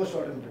the film was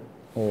shot in 10.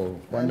 Oh,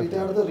 And it wonderful.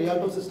 had the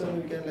Rialto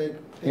system. We can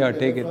like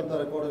take it from the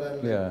recorder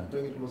and like,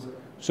 bring it closer.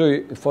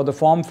 So for the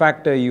form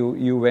factor,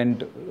 you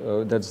went.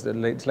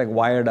 It's like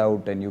wired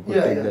out, and you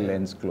could take the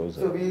lens closer.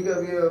 So we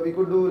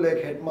could do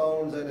like head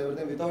mounts and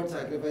everything without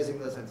sacrificing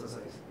the sensor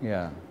size.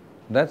 Yeah,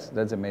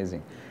 that's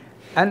amazing.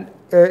 And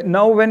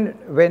now when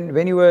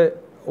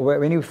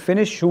you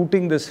finished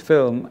shooting this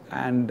film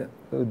and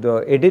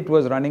the edit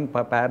was running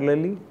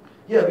parallelly.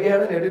 Yeah, we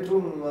had an edit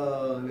room.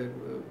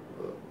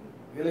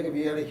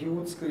 We had a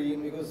huge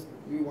screen because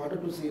we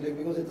wanted to see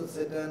because it's a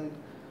set and.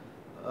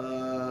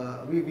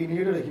 We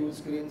needed a huge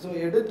screen. So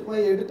my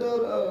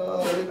editor,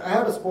 I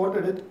had a spot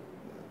edit,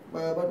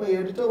 but my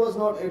editor was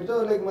not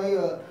editor. Like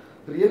my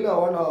real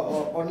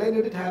online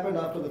edit happened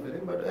after the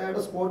film, but I had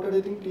a spot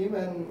editing team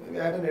and we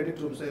had an edit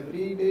room. So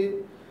every day,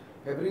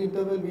 every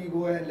interval, we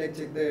go and like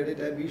check the edit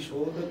and we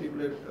show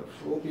people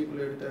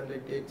edit and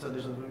like take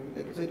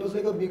suggestions. So it was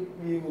like a big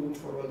room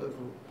for all the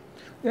crew.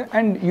 Yeah,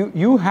 and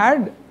you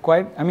had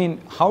quite. I mean,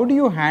 how do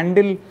you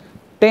handle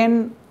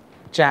 10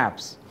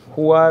 chaps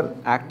who are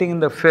acting in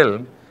the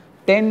film,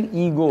 10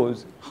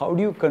 egos? How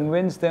do you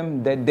convince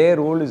them that their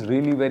role is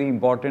really very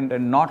important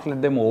and not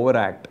let them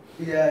overact?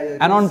 Yeah.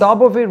 And on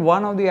top of it,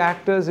 one of the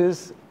actors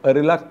is a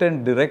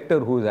reluctant director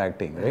who's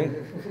acting, right?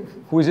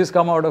 Who's just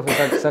come out of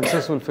a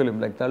successful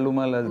film like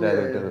Tallumal as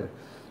director.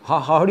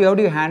 How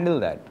do you handle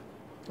that?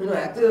 You know,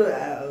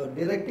 actor,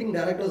 directing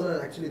directors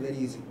are actually very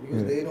easy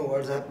because they know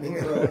what's happening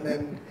around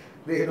and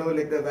they know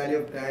like the value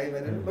of time.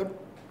 And but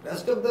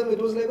rest of them, it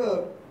was like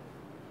a.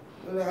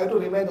 I have to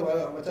remind them.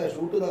 I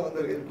shoot to them on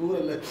the tour.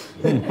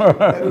 I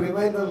have to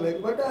remind them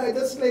like. But I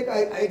just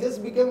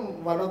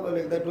became one of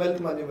like the 12th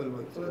Manjummel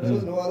Boys. So there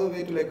was no other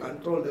way to like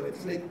control them.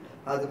 It's like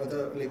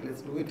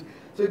let's do it.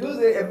 So it was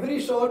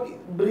every shot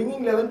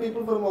bringing 11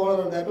 people from all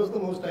around. That was the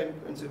most time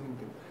consuming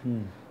thing.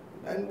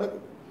 And but.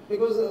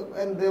 Because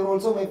and they were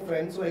also my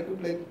friends, so I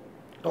could like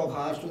talk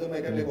harsh to them.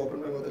 I can like open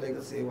my mouth and like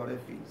say what I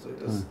feel. So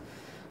it was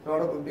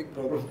not a big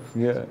problem.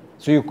 Yeah.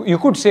 So you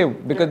could say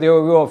because you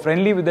were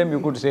friendly with them, you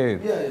could say.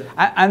 Yeah.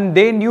 And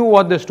they knew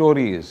what the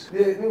story is.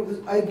 Yeah,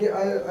 I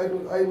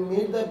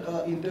made that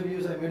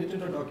interviews. I made it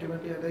into a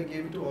documentary and I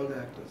gave it to all the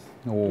actors.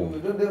 Oh.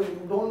 You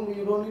don't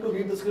need to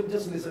read the script.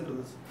 Just listen to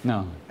this.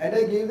 No. And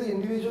I gave the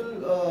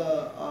individual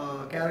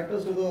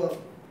characters to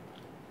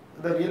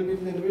the real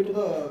people interview to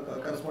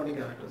the corresponding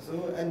characters.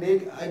 So, and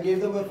I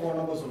gave them their phone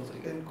numbers also.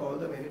 You can call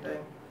them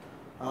anytime,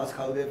 ask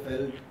how they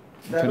felt.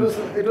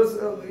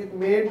 It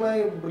made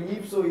my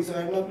brief so easy. So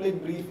I did not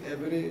like brief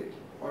every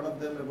one of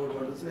them about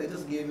what to say. I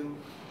just gave them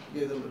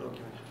the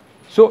document.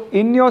 So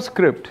in your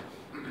script,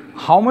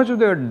 how much of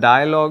the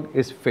dialogue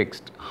is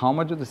fixed? How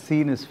much of the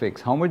scene is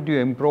fixed? How much do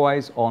you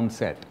improvise on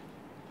set?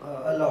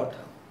 A lot.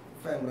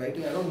 If I'm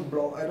writing, I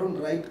don't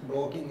write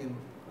blocking in.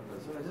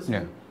 So I just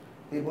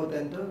they both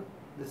enter.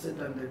 They sit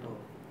and they talk.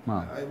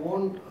 I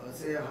won't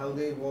say how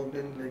they walked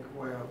in, like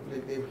why,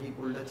 like he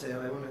pulled a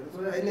chair.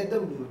 So I let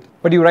them do it.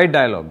 But you write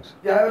dialogues?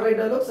 Yeah, I write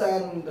dialogues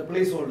and the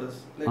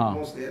placeholders, like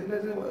mostly. And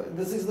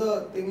this is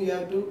the thing you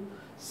have to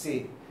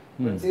say.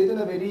 But say it in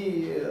a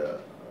very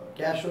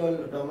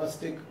casual,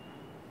 domestic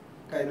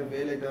kind of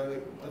way. Like,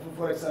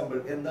 for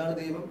example, Endana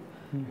Devam.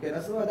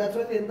 That's why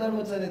Endana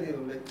Machane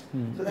Devam. Like,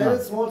 so there are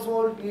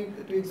small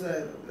tweaks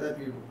that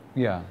we do.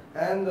 Yeah.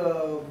 And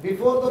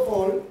before the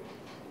fall,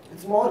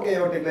 it's more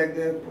chaotic, like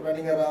they're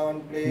running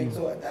around, playing.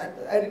 So that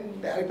I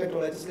didn't direct at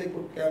all. I just like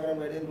put camera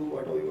and ready and do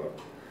whatever you want.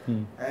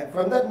 And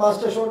from that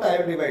master shot, I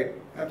will divide.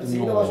 After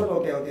seeing the master shot,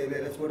 okay,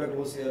 let's put a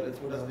close here, let's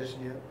put a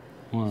suggestion here.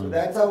 So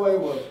that's how I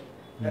work.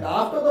 And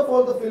after the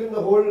fall, the film,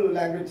 the whole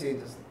language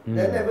changes.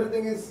 Then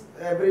everything is,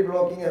 every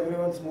blocking,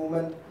 everyone's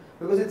movement,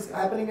 because it's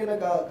happening in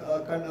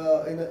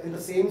in the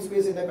same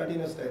space in a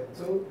continuous time.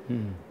 So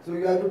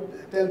you have to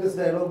tell this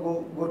dialogue,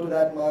 go to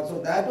that mark.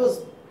 So that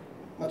was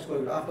much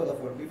good after the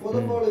fall. Before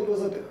the fall, it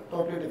was a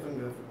totally different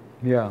way of film.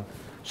 Yeah.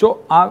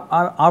 So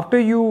after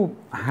you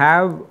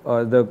have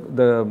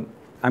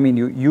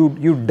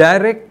you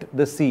direct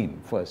the scene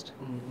first,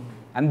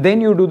 and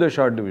then you do the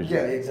shot division.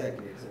 Yeah,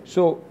 exactly.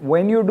 So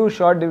when you do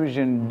shot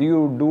division, do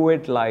you do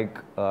it like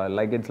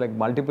it's like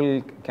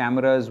multiple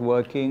cameras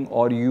working,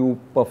 or you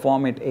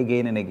perform it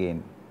again and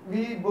again?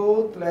 We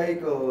both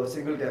like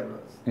single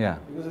cameras. Yeah.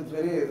 Because it's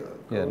very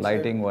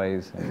lighting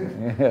wise,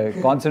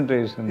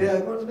 concentration.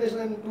 Yeah, concentration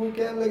and two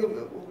cam, like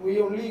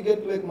we only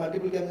get like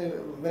multiple cams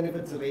when if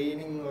it's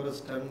raining or a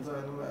stunts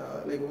and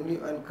like only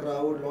and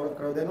lot of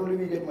crowd, then only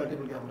we get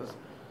multiple cameras.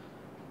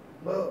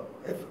 But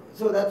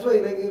so that's why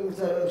like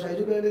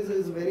Shaiju Khan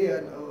is very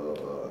a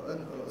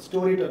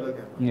storyteller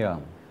camera. Yeah.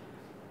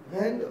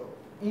 And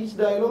each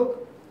dialogue,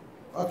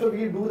 after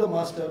we do the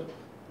master,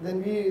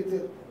 then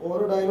the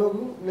over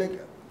dialogue like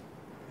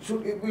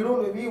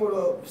we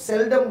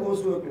seldom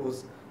goes to a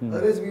close.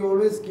 Otherwise, we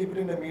always keep it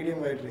in a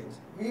medium-wide range.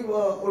 We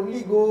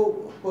only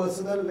go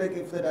personal, like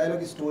if the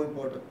dialogue is too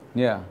important.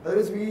 Yeah.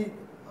 Otherwise, we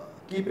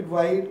keep it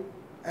wide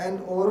and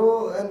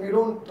we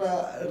don't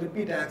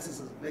repeat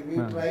axes. Like we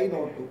try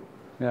not to.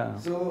 Yeah.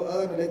 So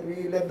like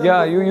we let them.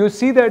 Yeah, you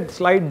see that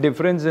slight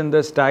difference in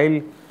the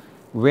style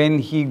when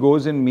he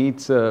goes and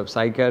meets a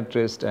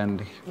psychiatrist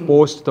and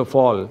post the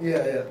fall.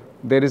 Yeah.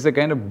 There is a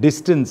kind of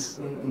distance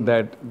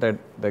that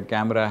the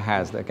camera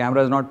has. The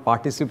camera is not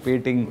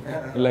participating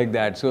like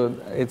that. So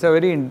it's a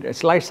very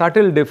slight,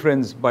 subtle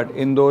difference. But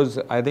in those,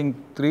 I think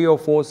 3 or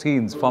 4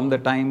 scenes, from the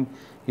time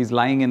he's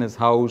lying in his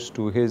house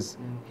to his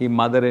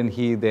mother and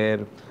he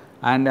there,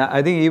 and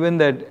I think even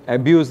that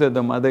abuse that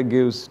the mother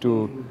gives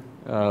to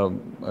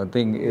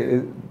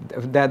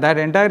that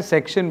entire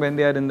section when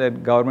they are in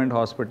that government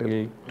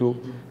hospital too.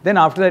 Then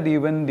after that,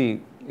 even the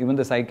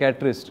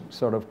psychiatrist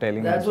sort of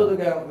telling that's him. What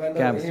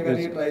when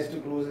he tries to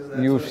close his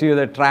eyes. You see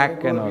the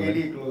track and all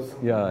really that. Close.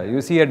 Yeah,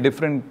 you see a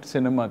different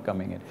cinema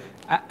coming in.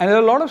 And there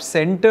are a lot of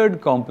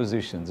centered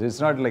compositions. It's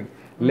not like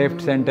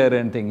left, center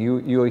and thing.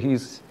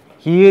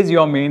 He is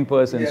your main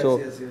person. Yes, so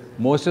yes.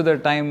 most of the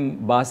time,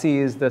 Basi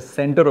is the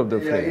center of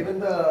the frame. Yeah, even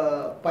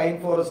the pine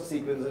forest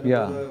sequence.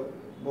 Yeah. The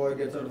boy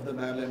gets out of the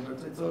barrel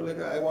entrance. It's all like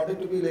I want it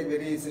to be like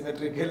very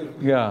symmetrical.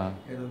 Yeah.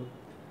 You know.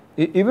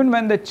 Even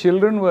when the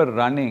children were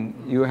running,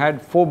 you had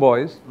 4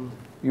 boys,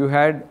 you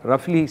had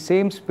roughly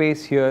same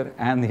space here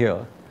and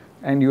here,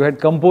 and you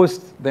had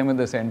composed them in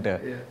the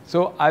center. Yeah.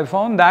 So I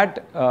found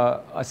that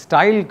a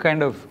style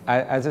kind of,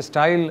 as a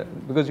style,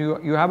 because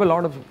you have a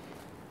lot of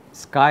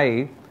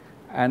sky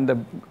and the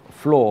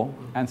flow,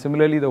 and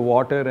similarly the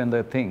water and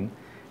the thing,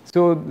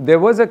 So there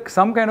was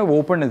some kind of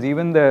openness,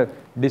 even the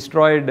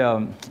destroyed,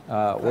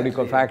 what do you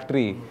call,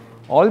 factory.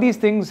 All these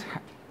things,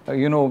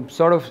 you know,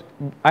 sort of,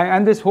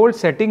 and this whole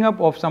setting up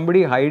of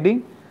somebody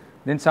hiding,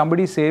 then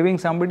somebody saving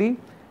somebody,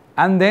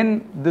 and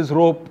then this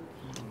rope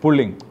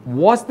pulling.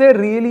 Was there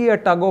really a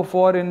tug of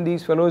war in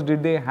these fellows?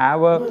 Did they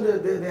have a... No,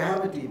 they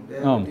have a team. They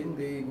have a team.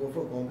 They go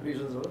for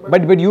competitions.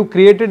 But you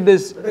created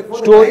this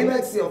story.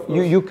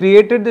 You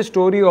created the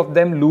story of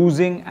them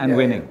losing and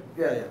winning.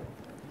 Yeah.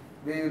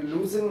 They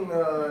losing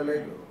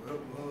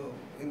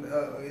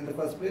in the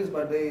first place,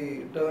 but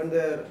they turned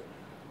their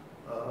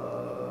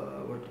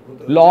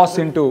loss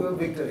into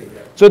victory.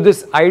 Yeah. So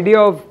this idea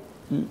of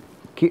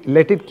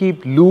let it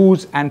keep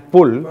loose and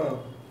pull,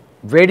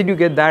 where did you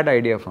get that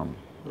idea from?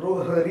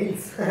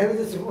 Reels. I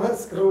was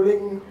just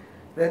scrolling,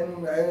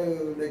 then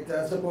I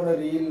chanced upon a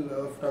reel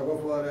of tug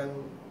of war, and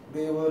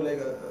they were like,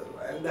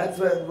 and that's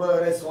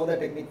where I saw the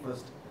technique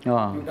first.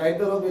 You tie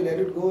the rope, you let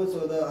it go,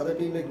 so the other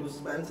team loses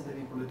bands, and then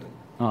you pull it in.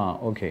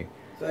 Okay.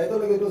 So I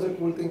thought it was a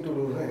cool thing to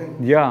do.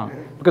 Yeah,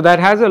 because that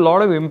has a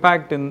lot of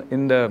impact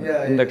in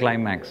the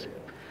climax.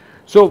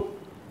 So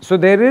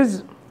there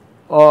is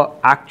an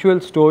actual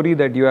story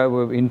that you have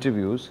of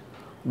interviews.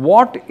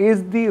 What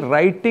is the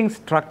writing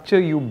structure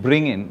you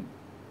bring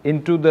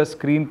into the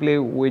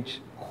screenplay which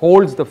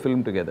holds the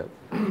film together?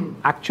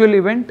 Actual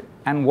event,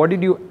 and what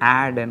did you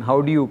add, and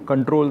how do you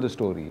control the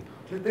story?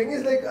 The thing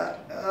is, like,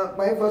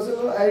 my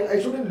personal, I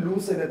shouldn't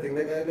lose anything.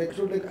 Like, I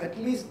should at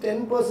least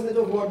 10%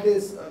 of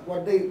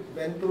what they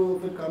went through.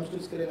 If it comes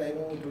to screen, I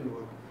know it will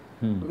work.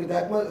 Because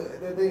that much,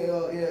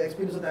 the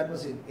experience of that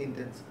much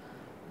intense.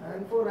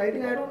 And for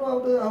writing, I don't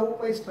know how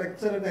my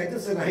structure, and I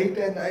just write,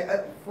 and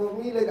for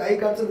me, like, I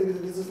consider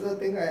this is the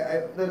thing.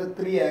 There are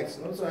 3 acts,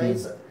 no? So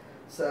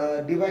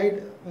I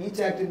divide each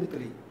act into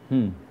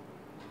 3.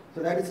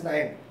 So that is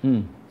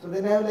 9. So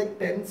then I have like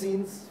 10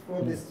 scenes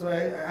for this. So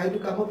I have to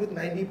come up with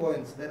 90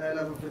 points. Then I'll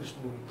have a finished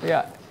movie.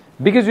 Yeah.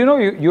 Because you know,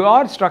 you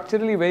are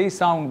structurally very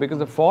sound, because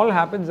the fall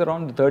happens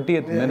around the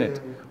 30th minute,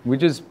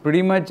 which is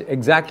pretty much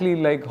exactly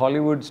like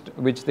Hollywood,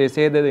 which they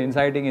say that the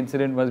inciting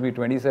incident must be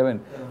 27.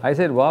 I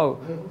said, wow,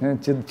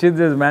 Chid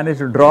has managed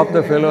to drop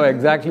the fellow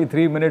exactly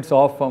 3 minutes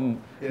off from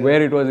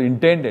where it was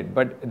intended.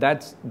 But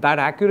that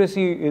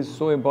accuracy is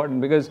so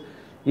important, because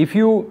if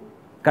you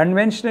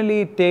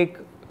conventionally take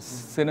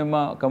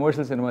cinema,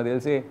 commercial cinema, they'll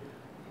say,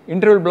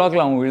 interval block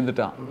la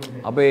viழுந்துட்டான்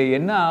அப்ப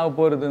என்ன ஆக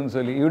போறதுன்னு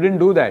சொல்லி. You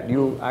didn't do that.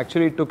 You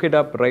actually took it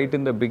up right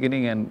in the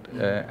beginning. And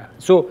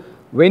so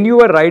when you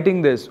were writing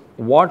this,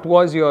 what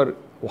was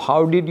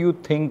how did you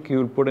think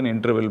you'll put an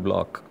interval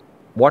block?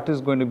 What is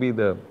going to be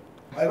the...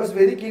 I was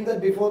very keen that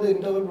before the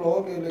interval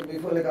block,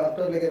 before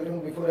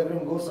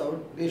everyone goes out,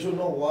 they should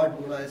know what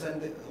Guna is,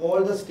 and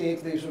all the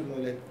stakes they should know.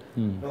 Like,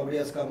 nobody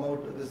has come out,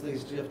 this is the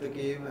history of the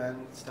cave, and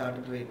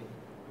started raining.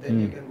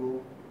 Then you can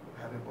go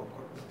have a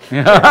popcorn.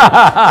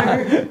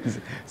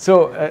 So,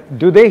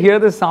 do they hear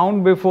the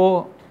sound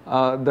before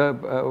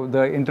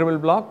the interval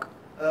block?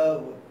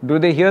 Do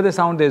they hear the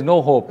sound? There's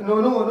no hope.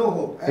 No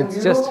hope. And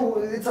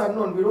it's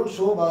unknown. We don't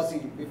show Basi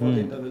before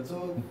the interval. So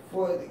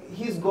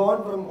he's gone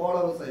from all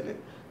our side.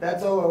 Like,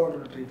 that's how I want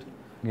to treat him.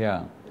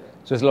 Yeah.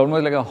 So it's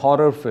almost like a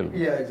horror film.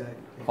 Yeah, exactly.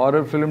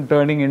 Horror film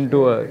turning into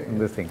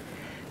this thing.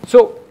 So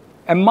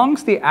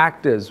amongst the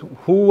actors,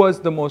 who was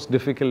the most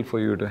difficult for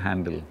you to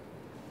handle?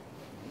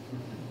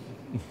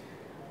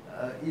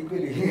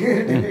 Equally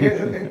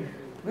difficult.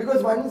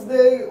 Because once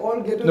they all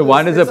get to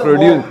one is a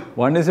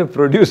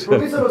producer.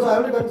 Producer also, I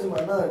have to come to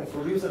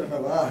producer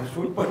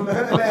shoot and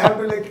I have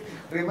to like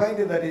remind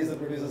him that he's a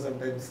producer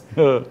sometimes.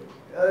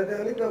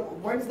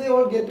 Once they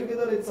all get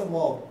together, it's a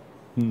mob.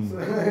 So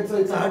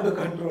it's hard to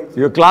control. So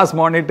your class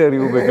monitor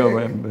you become.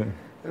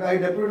 I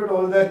deputed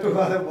all that to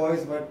other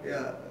boys, but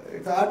yeah,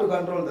 it's hard to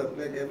control them.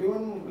 Like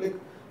everyone, like,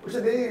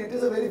 it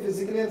is a very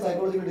physically and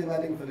psychologically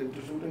demanding film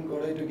to shoot in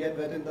Kodai, to get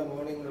wet in the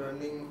morning,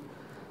 running.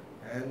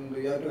 And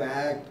you have to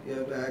act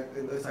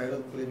in the side of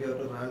the film, you have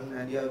to run,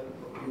 and you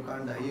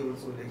can't die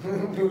also.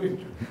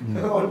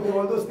 Like,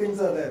 all those things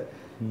are there.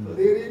 So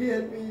they really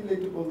helped me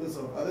like to pull this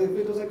off. Other if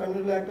it was a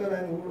conventional actor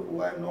and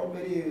who I'm not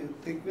very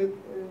thick with,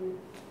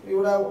 we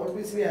would have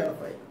obviously had a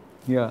fight.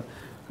 Yeah.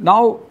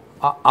 Now,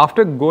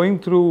 after going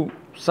through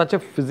such a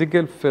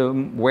physical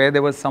film where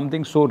there was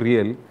something so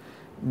real,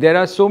 there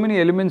are so many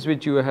elements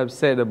which you have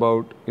said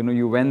about,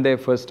 you went there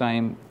first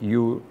time,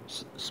 you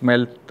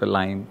smelt the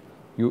lime.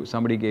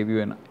 Somebody gave you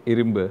an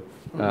irimba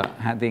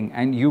thing,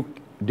 and you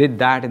did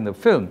that in the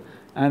film,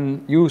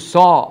 and you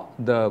saw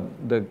the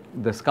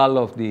skull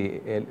of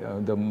the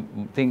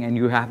thing, and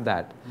you have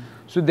that.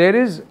 So there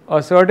is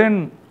a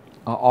certain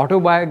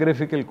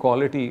autobiographical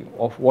quality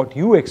of what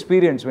you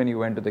experienced when you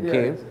went to the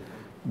cave.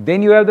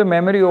 Then you have the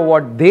memory of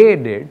what they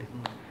did,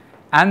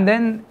 and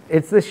then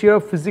it's the sheer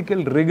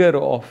physical rigor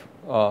of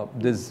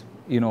this,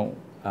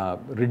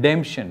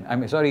 redemption.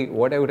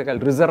 What I would call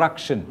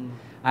resurrection.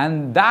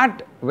 And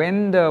that,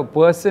 when the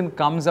person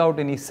comes out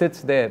and he sits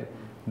there,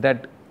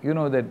 that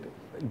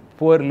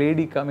poor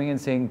lady coming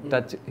and saying,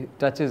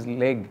 touch his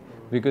leg,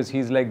 because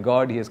he's like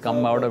God, he has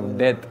come out of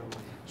death.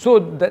 So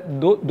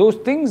those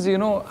things, you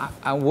know,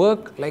 I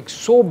work like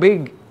so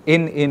big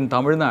in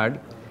Tamil Nadu,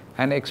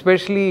 and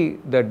especially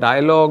the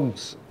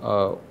dialogues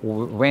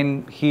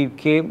when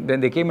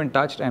they came and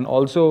touched, and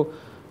also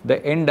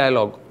the end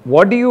dialogue.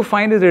 What do you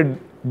find is a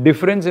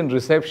difference in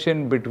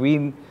reception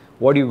between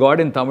what you got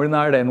in Tamil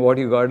Nadu and what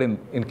you got in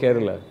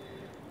Kerala?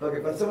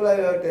 Okay, first of all,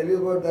 I'll tell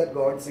you about that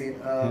God scene.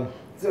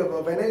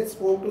 So when I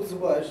spoke to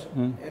Subhash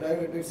and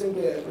I listened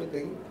to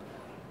everything,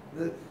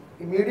 the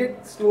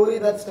immediate story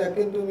that stuck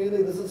into me,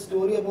 like, this is a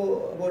story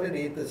about an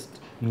atheist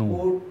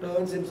who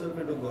turns himself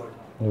into God.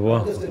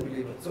 Not just a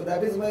believer. So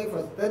that is my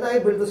first. Then I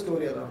built the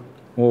story around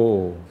it.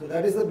 Oh. So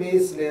that is the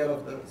base layer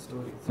of the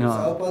story. So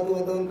Savapathu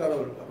vandavun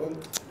kadavul.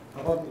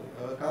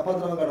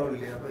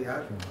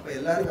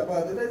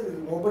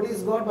 Nobody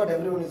is God, but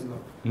everyone is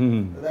God.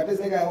 So that is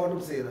like I want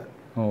to say that.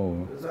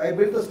 Oh. So I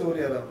built the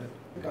story around it.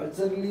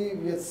 Culturally,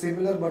 we are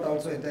similar, but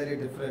also entirely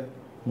different.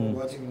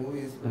 Watching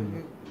movies,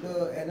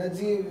 the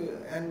energy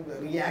and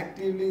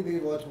reactively they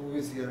watch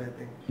movies here, I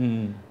think.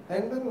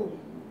 And then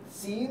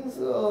scenes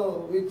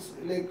which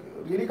like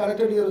really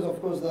connected here is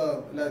of course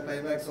the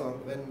climax song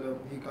when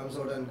he comes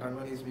out and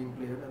Kanmani is being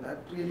played, and that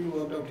really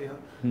worked out here.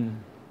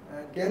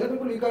 Kerala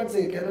people, you can't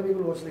say Kerala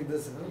people watch like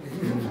this.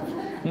 You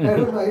know? I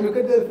don't know. I look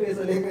at their face,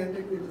 I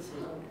think they just.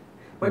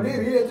 But they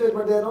really enjoy it,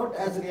 but they are not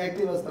as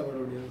reactive as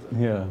Tamil audience.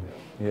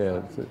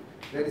 Yeah. So,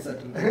 very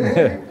subtle.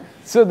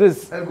 So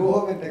this. I'll go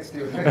home and text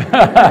you.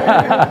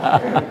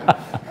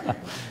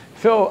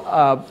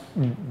 So,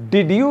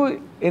 did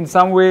you, in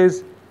some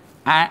ways,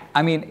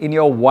 I mean, in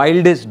your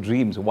wildest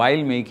dreams,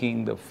 while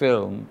making the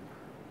film,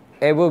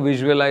 ever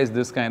visualize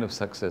this kind of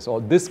success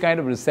or this kind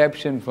of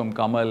reception from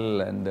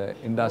Kamal and the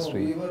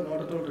industry? No, we were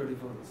not at all ready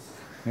for this.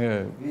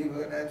 Yeah. We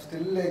were.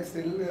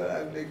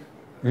 I'm like.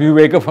 You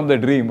wake up from the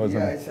dream or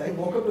something? Yeah, I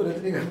woke up to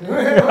Rajinikanth.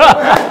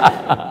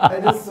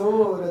 I just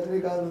saw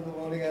Rajinikanth in the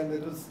morning, and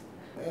it was.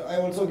 I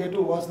also get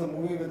to watch the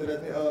movie with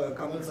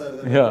Kamal sir.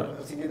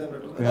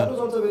 That was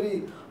also a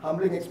very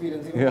humbling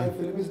experience. You know, my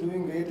film is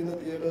doing great in the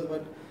theaters,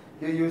 but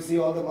here you see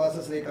all the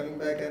masses like coming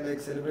back and like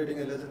celebrating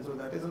a legend. So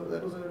that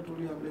was a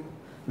truly humbling.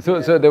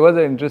 So there was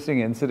an interesting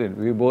incident.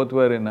 We both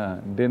were in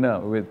a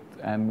dinner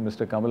and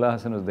Mr. Kamala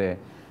Hassan was there,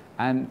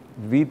 and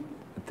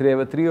there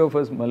were three of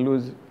us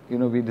Mallus. You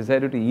know, we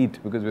decided to eat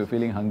because we were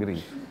feeling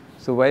hungry.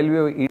 So while we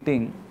were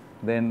eating,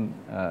 then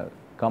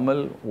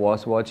Kamal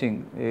was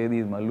watching. Hey,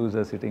 these Mallus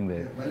are sitting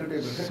there. Mallu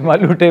table.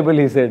 Mallu table,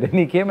 he said, and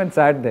he came and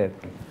sat there.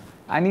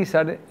 And he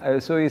started.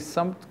 So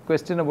some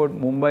question about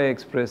Mumbai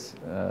Express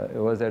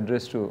was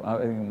addressed to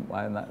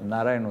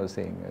Narayan was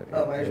saying.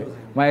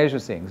 Mahesh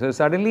was saying. So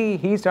suddenly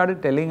he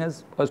started telling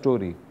us a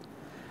story,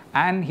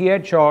 and he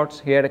had shots,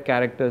 he had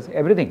characters,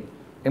 everything.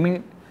 I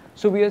mean,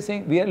 so we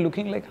are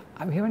looking like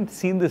we haven't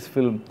seen this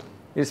film.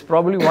 It's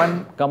probably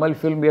one Kamal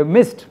film we have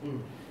missed.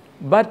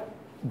 But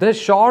the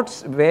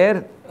shots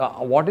where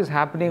what is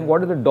happening,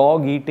 what is the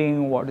dog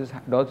eating, what's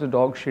the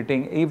dog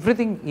shitting,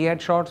 everything, he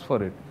had shots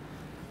for it.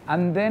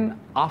 And then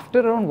after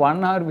around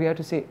 1 hour, we had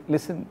to say,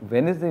 listen,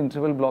 when is the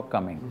interval block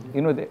coming?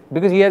 You know,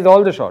 because he has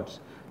all the shots.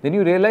 Then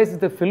you realize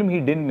it's the film he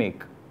didn't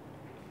make.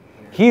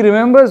 He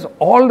remembers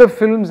all the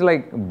films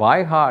like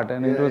by heart,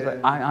 and it was like,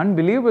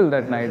 unbelievable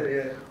that night.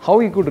 How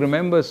he could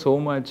remember so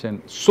much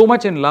and so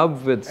much in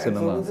love with cinema.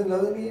 So much in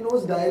love, and he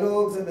knows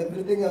dialogues and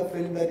everything of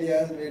film that he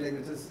has made, like,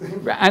 which is.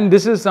 And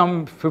this is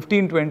some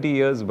 15-20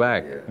 years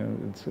back.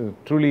 It's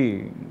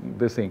truly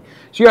this thing.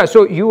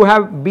 So you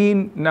have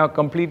been now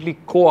completely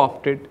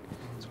co-opted.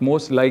 It's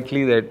most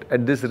likely that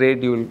at this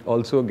rate you will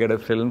also get a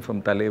film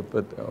from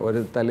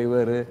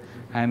Talaivar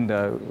and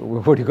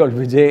what you call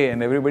Vijay,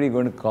 and everybody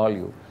going to call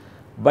you.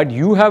 But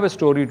you have a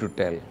story to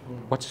tell.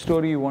 What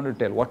story you want to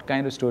tell? What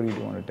kind of story do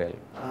you want to tell?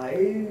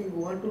 I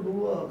want to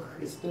do a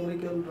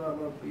historical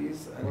drama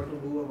piece. I want to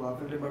do a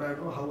Mafia, but I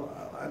don't know how.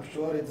 I'm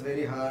sure it's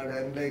very hard,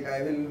 and like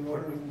I will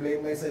want to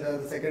blame myself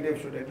as the second day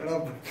should ended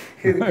up.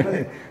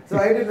 So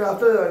I did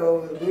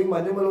after doing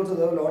Manjummel also.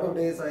 There were a lot of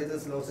days I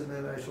just lost it,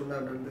 and I shouldn't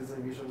have done this,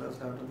 and we shouldn't have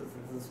started this.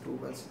 This is too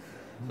much.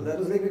 So that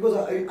was like, because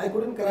I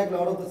couldn't crack a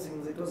lot of the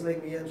things. It was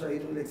like me and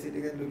Shahid like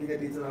sitting and looking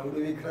at each other. How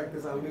do we crack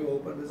this? How do we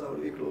open this? How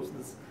do we close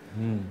this?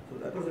 So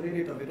that was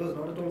really tough. It was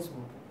not at all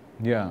smooth.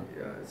 Yeah.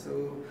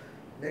 So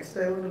next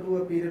time I want to do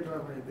a period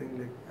drama, I think.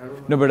 Like, I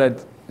don't No, know.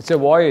 but it's a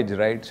voyage,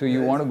 right? So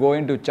you want to go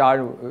into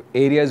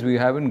areas we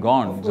haven't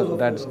gone. So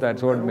that's what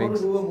makes. I don't want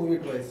to do a movie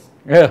twice.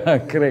 Yeah,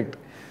 correct.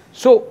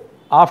 So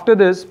after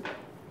this,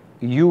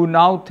 you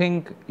now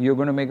think you're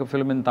going to make a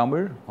film in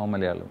Tamil or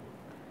Malayalam?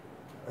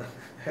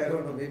 I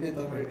don't know, maybe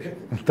Tamil.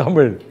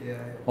 Tamil? Yeah.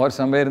 Or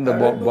somewhere in the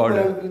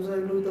border. I'll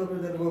do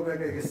Tamil, then go back,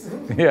 I guess.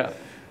 Yeah.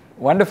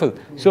 Wonderful.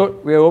 So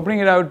we are opening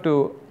it out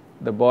to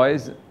the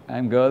boys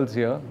and girls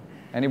here.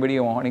 Anybody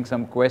wanting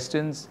some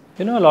questions?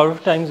 You know, a lot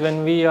of times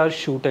when we are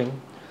shooting,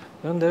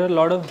 you know, there are a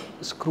lot of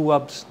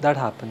screw-ups that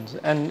happens,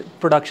 and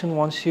production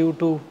wants you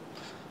to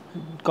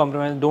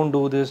compromise. Don't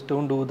do this,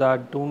 don't do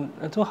that, don't.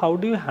 And so how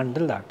do you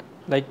handle that?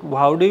 Like,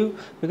 how do you?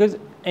 Because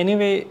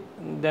anyway,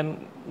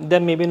 then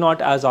they're maybe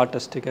not as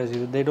artistic as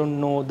you. They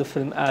don't know the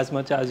film as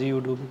much as you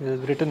do because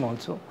it's written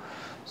also.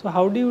 So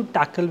how do you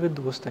tackle with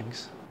those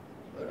things?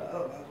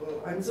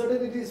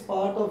 Uncertainty is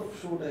part of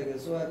shoot, I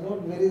guess. So I'm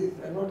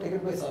not taken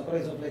by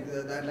surprise of like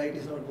that light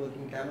is not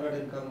working, camera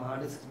didn't come, hard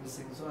disk is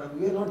missing. So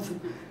we are not.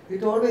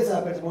 It always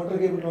happens. Motor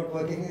cable not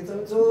working.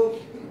 So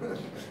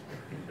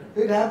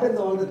it happens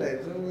all the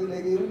time. So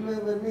like even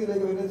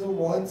when it's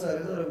Mohan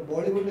sir,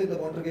 Bollywood is the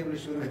motor cable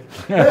issue.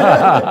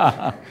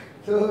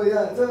 So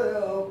yeah.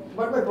 So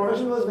but my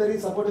production was very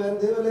supportive, and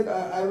they were like,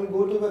 I will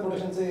go to my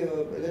production and say,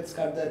 let's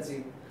cut that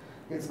scene.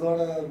 It's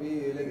gonna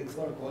be like it's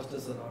gonna cost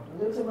us a lot. And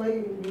they'll say, why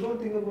you don't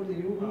think about it?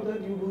 You do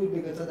that, you do it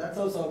because that's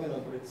how Southern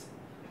operates.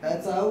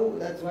 That's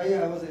why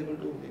I was able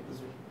to make this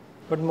one.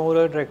 What more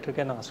a director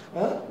can ask for?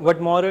 What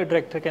more a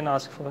director can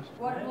ask for?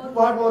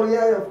 What more?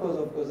 Yeah, of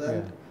course.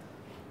 And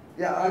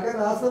yeah, I can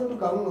ask them to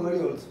come early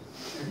also.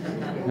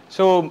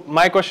 So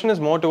my question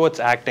is more towards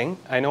acting.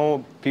 I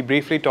know we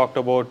briefly talked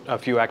about a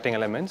few acting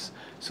elements.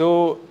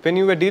 So when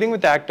you were dealing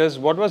with actors,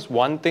 what was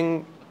one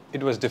thing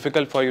it was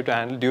difficult for you to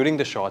handle during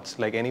the shots,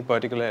 like any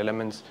particular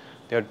elements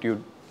that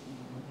you'd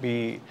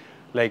be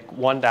like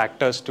want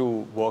actors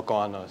to work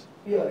on? Or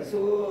Yeah,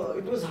 so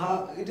it was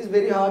hard. It is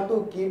very hard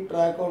to keep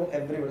track on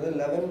everyone. There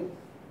are 11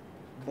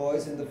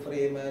 boys in the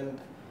frame, and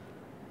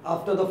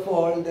after the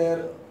fall,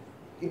 their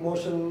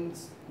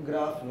emotions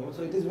graph. No,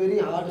 so it is very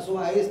hard. So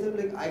I asked them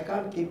like, I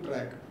can't keep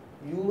track.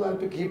 You have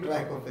to keep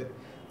track of it.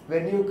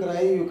 When you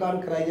cry, you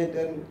can't cry it,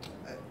 and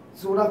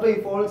soon after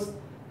he falls,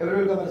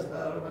 everyone will come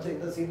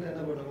and the scene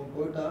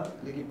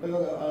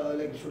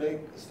like should I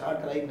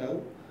start crying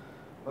now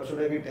or should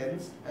I be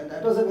tense? And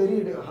that was a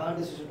very hard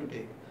decision to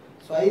take.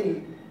 So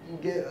I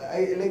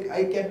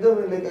kept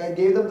them, like I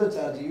gave them the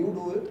charge. You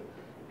do it,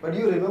 but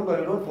you remember,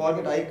 you don't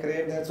forget. I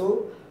create that.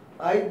 So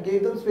I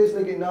gave them space.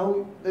 Like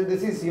now,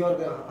 this is your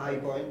high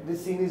point.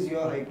 This scene is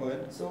your high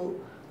point. So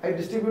I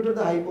distributed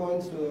the high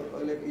points to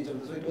like each of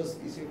them. So it was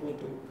easy for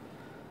to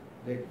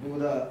like do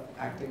the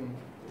acting.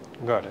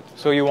 Got it.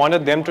 So you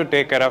wanted them to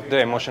take care of the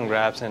emotion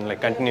grabs and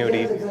like continuity.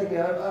 Yes, exactly.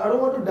 I don't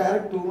want to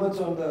direct too much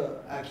on the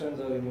actions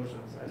or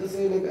emotions. I just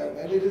say like,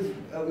 and it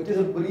is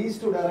a breeze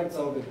to direct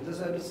Southern. Just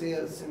have to say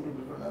a simple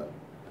before.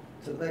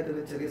 So that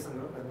is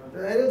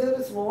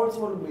a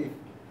small brief.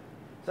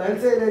 So I'll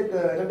say like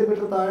 20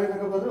 meter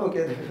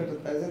okay.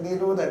 They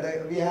know that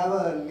we have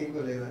a link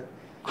like that.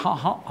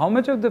 How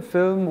much of the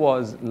film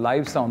was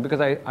live sound? Because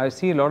I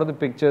see a lot of the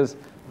pictures,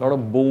 a lot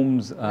of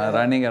booms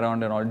running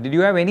around and all. Did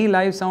you have any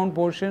live sound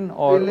portion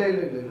or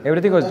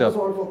everything was dubbed? That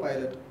was all for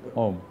pilot.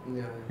 Oh,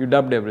 you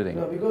dubbed everything.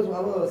 No, because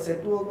our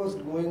set work was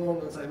going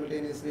on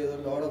simultaneously. There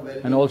was a lot of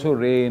welding. And also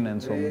rain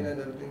and so on. Rain and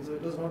everything, so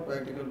it was not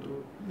practical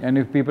to. And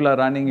if people are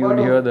running, you would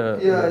hear the.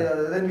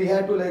 Yeah. Then we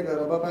had to like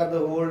rubber pad the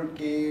whole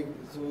cave,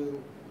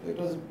 so it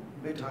was a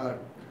bit hard.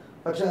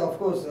 But of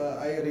course,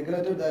 I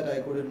regretted that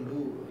I couldn't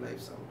do live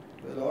sound.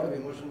 A lot of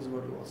emotions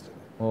got lost in it.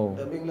 Oh.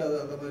 Dubbing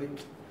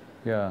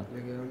Yeah.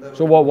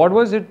 So what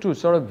was it to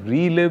sort of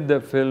relive the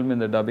film in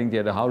the dubbing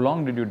theatre? How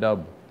long did you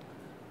dub?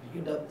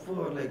 We dubbed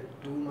for like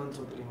 2 months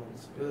or 3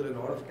 months. There were a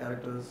lot of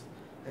characters.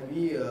 And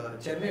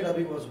Chennai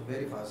dubbing was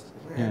very fast.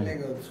 And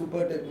like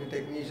super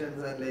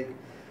technicians and like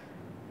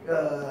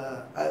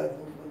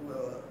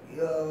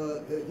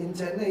in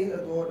Chennai,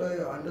 what I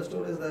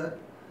understood is that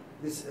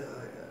these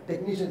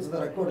technicians, the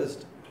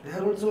recordist, they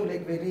are also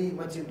like very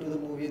much into the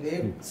movie.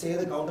 They say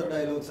the counter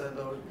dialogues and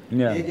all.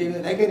 Yeah. They give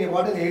like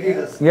what an AD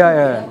does.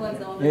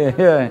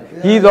 Yeah.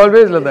 He's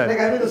always like that.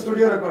 Like I'm the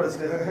studio recordist.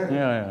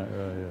 Yeah.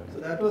 So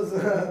that was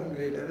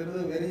great. And it was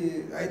a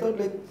very. I thought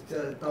like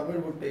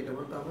Tamil would take it,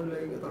 but Tamil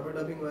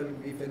dubbing, well,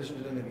 we finished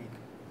it in a week.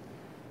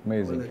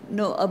 Amazing.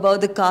 No, about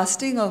the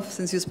casting of,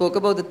 since you spoke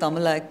about the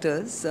Tamil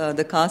actors,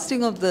 the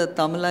casting of the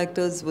Tamil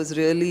actors was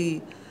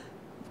really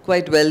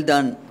quite well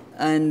done.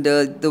 And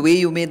the way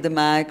you made them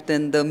act,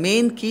 and the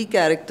main key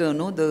character,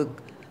 the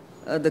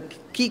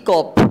key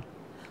cop,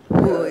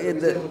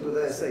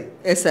 the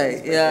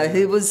SI, yeah,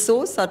 he was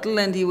so subtle,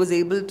 and he was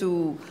able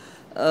to,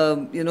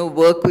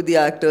 work with the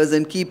actors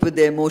and keep with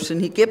their emotion.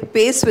 He kept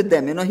pace with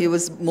them. He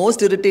was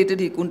most irritated.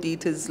 He couldn't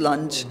eat his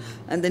lunch,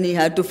 and then he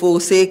had to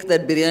forsake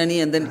that biryani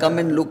and then come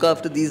and look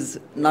after these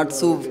nuts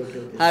who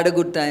had a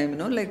good time.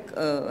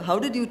 How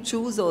did you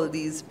choose all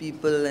these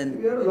people? And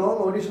we had a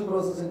long audition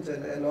process in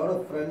Chennai. A lot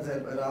of friends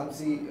helped.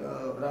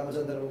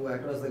 Ramachandran, who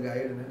acted as the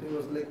guide, and it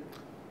was like,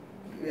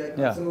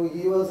 so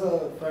he was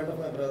a friend of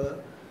my brother.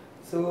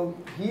 So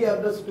he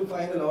helped us to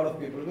find a lot of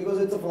people because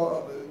it's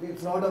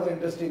not our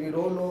industry. We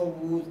don't know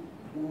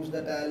who's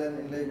the talent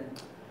and like.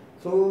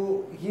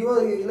 So he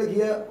already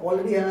had what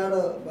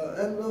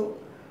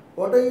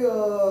I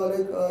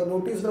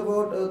noticed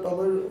about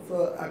Tamil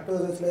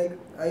actors is like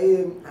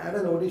I had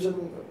an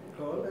audition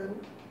call and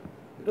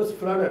it was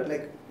flooded.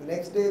 Like the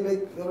next day,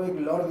 there were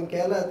a lot of in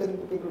Kerala. I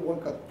think people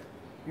won't come.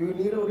 You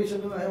need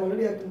audition. I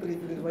already acted 3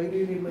 films. Why do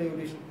you need my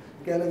audition?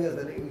 Here,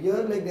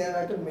 they have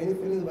acted many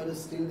films, but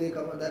still they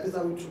come. That is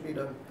how it should be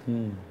done.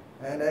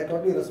 And I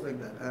totally respect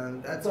that.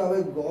 And that's how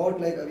I got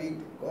we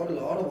got a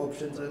lot of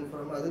options. And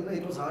from Adina,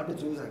 it was hard to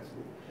choose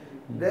actually.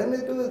 Then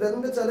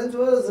the challenge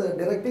was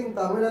directing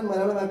Tamil and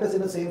Malayalam actors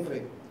in the same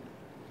frame.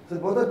 So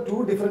both are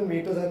two different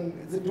meters and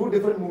it's two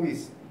different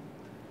movies.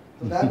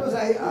 So that was,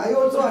 I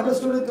also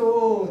understood it,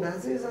 oh,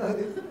 that is, so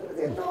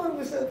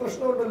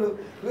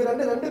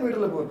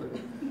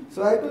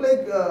I had to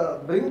like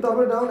bring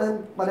Tamil down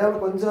and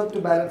Malayalam Punjab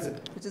to balance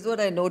it. Which is what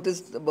I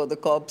noticed about the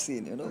cop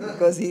scene, you know,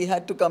 because he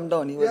had to come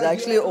down. He was Yeah, he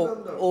actually had to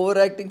come down.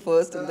 overacting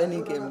first and then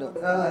he came down.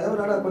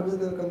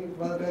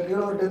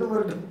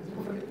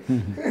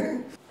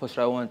 First,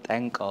 I want to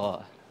thank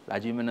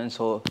Rajiv Menon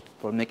so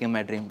for making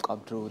my dream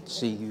come true to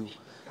see you.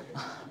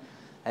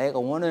 I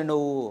want to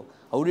know,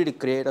 how did you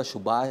create a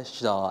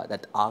Subhash,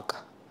 that arc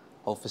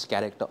of his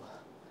character?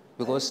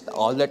 Because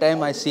all the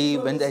time I see,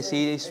 when I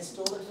see this,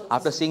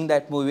 after seeing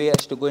that movie, I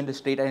used to go in the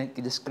street and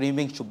just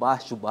screaming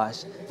Subhash,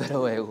 Subhash,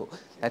 wherever I go.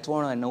 That's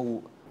what I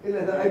know.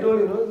 I told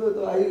you,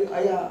 so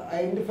I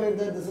identified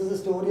that this is a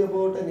story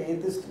about an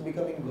atheist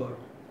becoming God.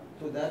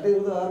 So that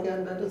is the arc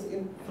and that is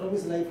from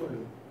his life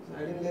only. So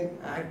I didn't like,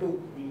 I had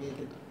to make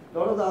it. A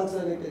lot of the arcs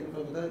I like taken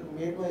from that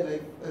made my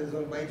life, as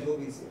well, my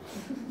job easier.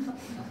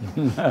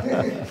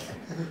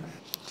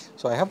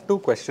 So I have two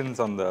questions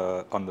on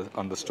the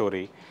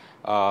story.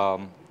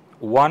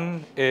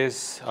 One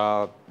is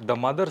the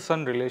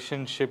mother-son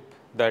relationship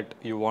that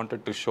you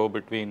wanted to show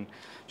between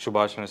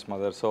Subhash and his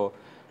mother. So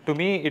to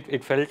me,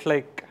 it felt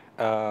like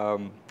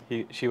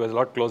she was a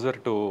lot closer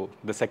to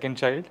the second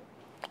child.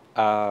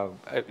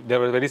 There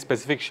were very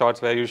specific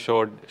shots where you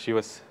showed she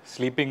was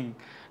sleeping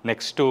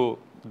next to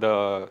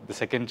the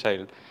second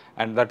child,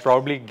 and that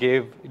probably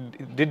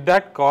did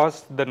that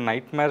cause the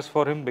nightmares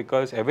for him?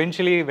 Because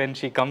eventually when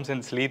she comes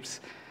and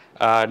sleeps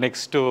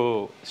next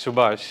to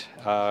Subhash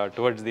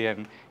towards the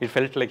end, it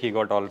felt like he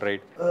got all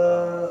right.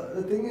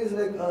 The thing is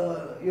like,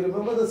 you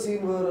remember the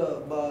scene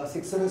where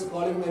Sixer is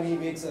calling when he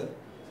wakes up?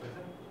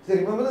 So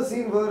remember the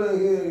scene where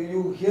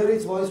you hear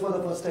his voice for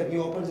the first time, he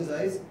opens his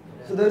eyes.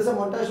 So there is a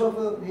montage of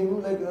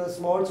him like a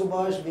small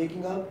Subhash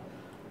waking up,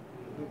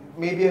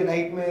 maybe a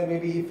nightmare,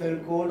 maybe he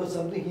felt cold or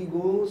something, he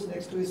goes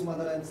next to his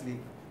mother and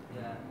sleep.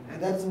 Yeah.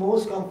 And that's the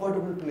most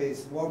comfortable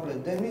place, warm place.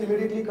 Then we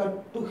immediately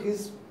cut to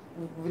his,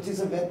 which is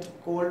a wet,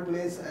 cold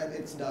place and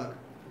it's dark.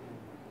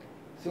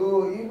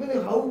 So even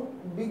how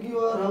big you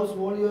are, how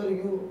small you are,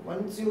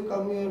 once you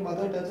come, your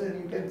mother touches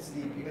and you can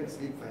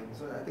sleep fine.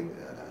 So I think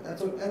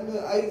that's what, and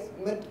I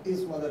met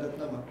his mother,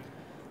 Ratnama.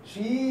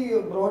 She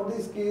brought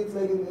these kids,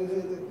 like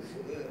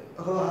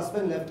her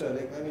husband left her,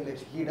 like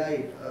he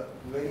died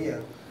very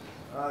young.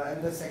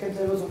 And the second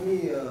child was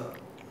only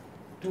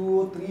 2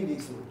 or 3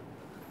 weeks old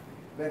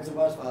when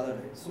Subhash's father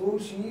died. So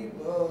she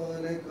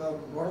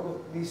brought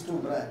up these two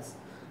brats.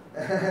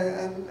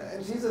 and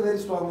she's a very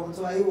strong woman.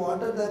 So I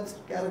wanted that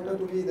character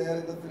to be there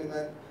in the film.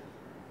 And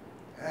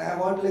I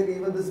want like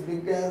even this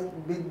big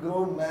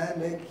grown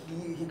man, like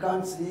he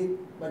can't sleep,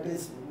 but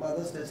his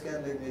mother's touch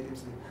can like make him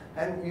sleep.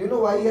 And you know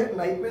why he had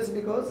nightmares?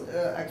 Because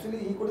actually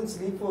he couldn't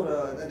sleep for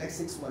the next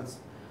 6 months.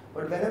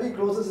 But whenever he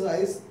closes his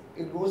eyes,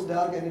 it goes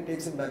dark and it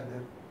takes him back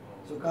there.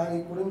 So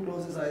he couldn't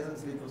close his eyes and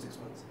sleep for 6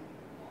 months.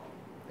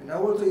 And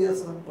now also he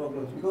has some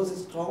problems because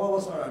his trauma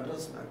was not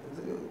addressed back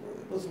then. It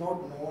was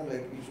not known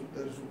like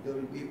there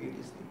will be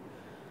PTSD.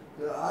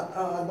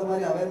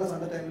 Awareness at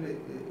the time.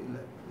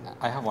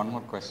 I have one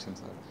more question,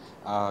 sir.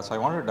 So I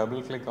want to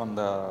double click on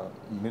the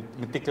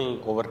mythical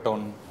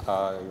overtone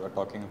you were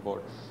talking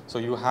about. So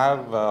you have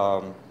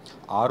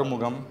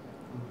Arumugam,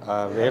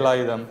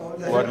 Velayudham,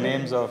 who are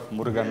names of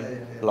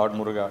Murugan, Lord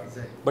Muruga.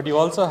 But you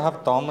also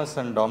have Thomas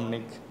and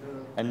Dominic,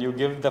 and you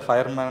give the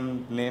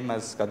fireman name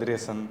as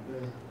Kadresan.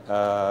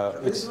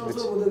 Which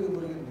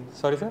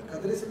sorry, sir?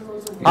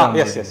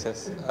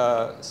 Yes.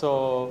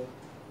 So,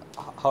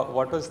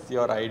 what was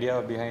your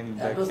idea behind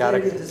the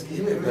character?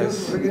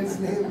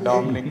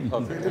 Dominic.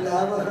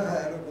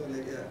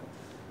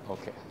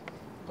 Okay.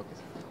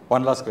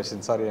 One last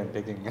question. Sorry, I'm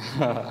taking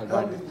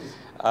advantage.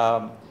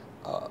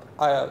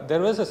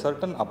 There was a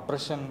certain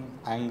oppression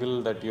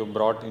angle that you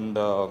brought in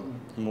the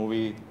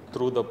movie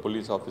through the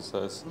police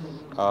officers.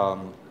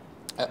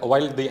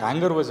 While the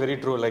anger was very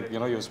true, like,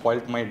 you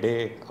spoiled my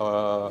day,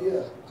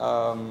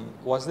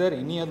 was there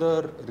any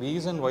other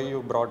reason why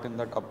you brought in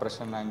that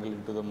oppression angle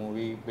into the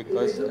movie?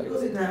 Because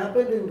it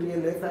happened in real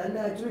life and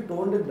I actually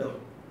toned it down.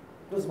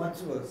 It was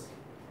much worse.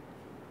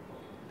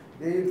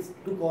 They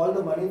took all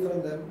the money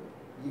from them,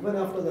 even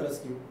after the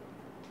rescue.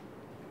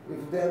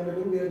 If they are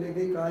living there,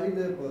 they carried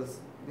their purse.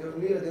 They were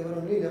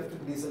only left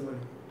with diesel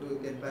money to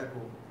get back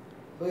home.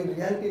 So in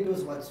reality, it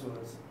was much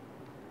worse.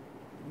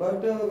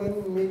 But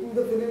when making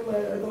the film,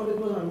 I thought it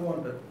was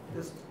unwanted.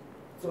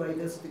 So I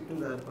just stick to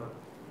that part.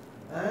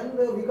 And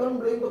we can't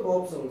blame the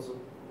cops also.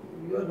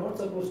 You are not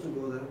supposed to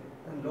go there.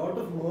 And a lot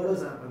of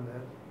murders happen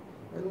there.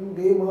 And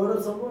they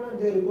murder someone and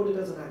they report it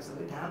as an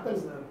accident. It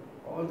happens there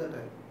all the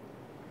time.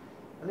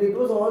 And it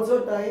was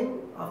also a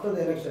time after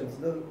the elections.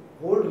 The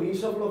whole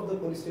reshuffle of the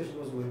police station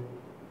was going.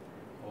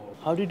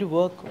 How did you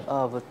work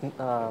with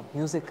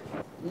music?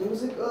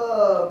 Music,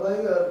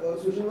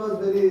 Sushin was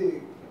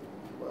very,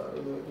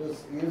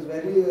 he was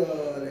very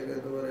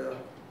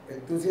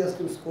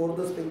enthusiastic to score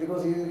this thing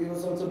because he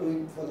was also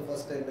doing for the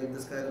first time like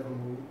this kind of a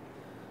movie.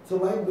 So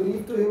my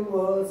brief to him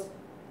was,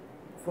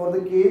 for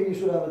the cave you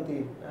should have a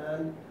theme,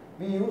 and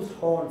we used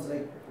horns,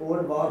 like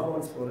old war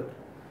horns for it.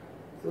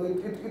 So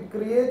it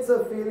creates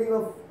a feeling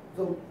of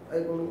some, I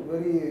don't know,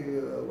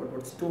 very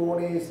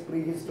Stone Age,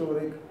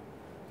 prehistoric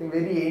thing,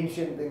 very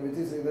ancient thing, which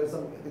is there's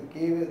some the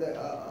cave,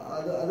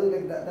 other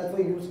like that. That's why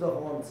I use the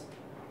horns.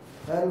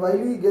 And while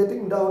we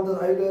getting down,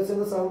 I in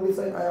the sound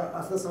design, I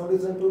asked the sound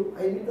design to,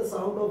 I need the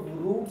sound of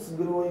roots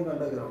growing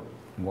underground.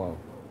 Wow.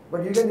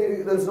 But you can,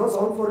 there's no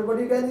sound for it, but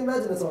you can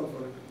imagine a sound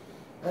for it.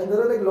 And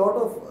there are like a lot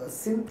of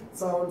synth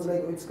sounds,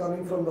 like it's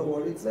coming from the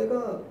hole. It's like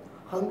a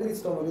hungry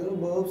stomach,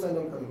 burps and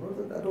all coming.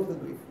 So that was the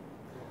brief.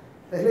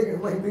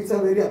 Like my briefs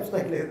are very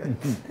abstract like that.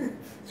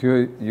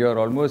 So you're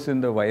almost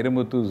in the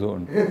Vairamuthu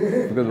zone.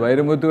 Because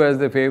Vairamuthu has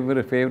the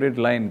favorite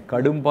line,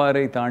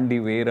 Kadumparai Thandi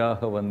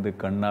Veeraha Vandu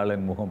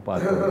Kannalan Muham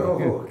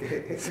Paathu.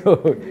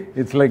 So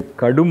it's like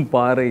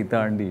Kadumparai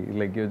Thandi,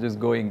 like you're just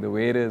going, the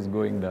Veera is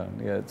going down.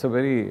 Yeah, it's a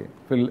very,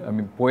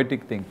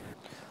 poetic thing.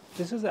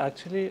 This is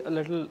actually a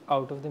little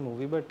out of the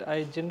movie, but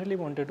I generally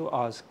wanted to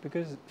ask,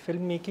 because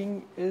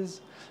filmmaking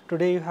is,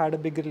 today you had a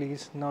big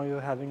release, now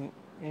you're having,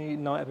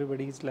 now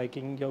everybody's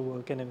liking your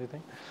work and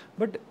everything.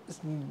 But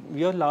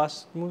your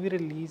last movie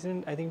released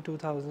in, I think,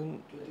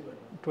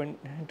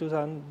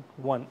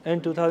 2001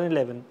 and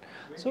 2011.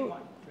 So,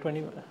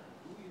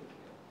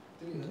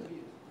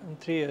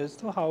 3 years.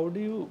 So, how do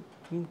you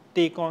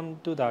take on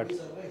to that?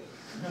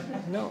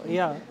 No,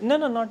 yeah. No,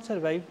 not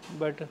survive,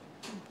 but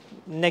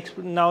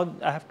now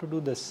I have to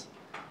do this.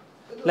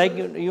 Like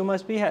you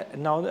must be,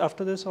 now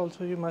after this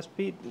also you must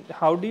be,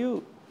 how do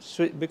you,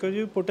 because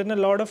you put in a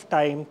lot of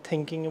time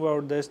thinking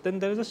about this, then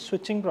there is a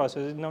switching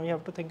process. Now you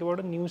have to think about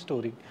a new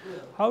story.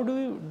 How do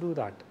you do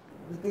that?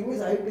 The thing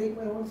is, I take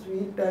my own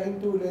sweet time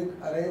to like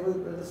arrive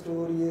at the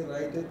story,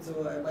 write it.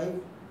 So I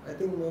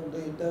think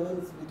the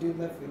intervals between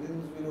my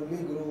films will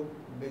only grow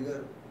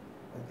bigger.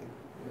 I think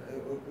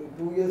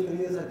 2 years, 3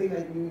 years. I think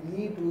you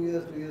need 2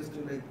 years, 3 years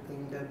to like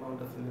think that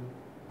amount of film.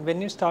 When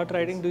you start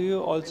writing, do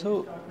you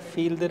also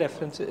feel the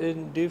reference?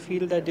 Do you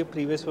feel that your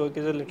previous work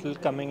is a little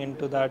coming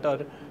into that,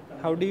 or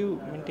how do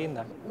you maintain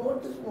that?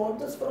 Not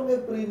just from your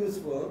previous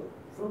work,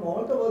 from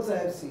all the works I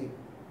have seen.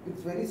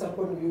 It's very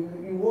subtle.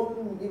 You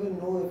won't even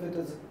know if it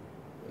is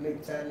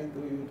like channeling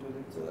through you to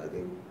it. So I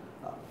think,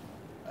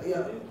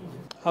 yeah.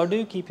 How do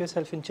you keep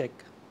yourself in check?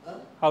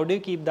 How do you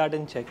keep that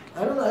in check?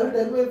 I don't know. I will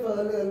tell my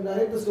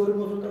narrate the story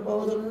more from the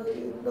power.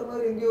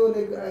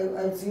 Like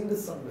I've seen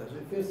this somewhere.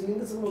 If you've seen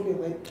this,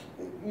 okay,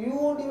 you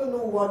won't even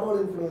know what all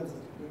influences.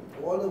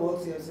 All the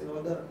works you have seen,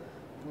 all the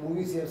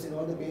movies you have seen,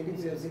 all the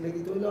paintings you have seen, like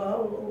it will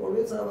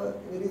always have a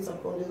very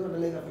subconscious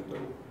underlying effect on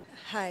you.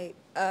 Hi.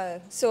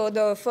 So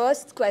the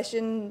first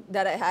question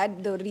that I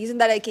had, the reason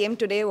that I came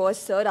today was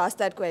Sir asked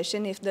that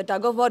question, if the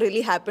tug of war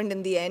really happened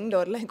in the end,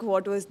 or like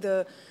what was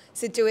the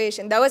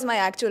situation. That was my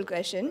actual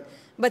question.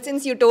 But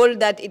since you told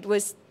that it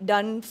was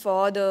done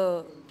for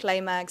the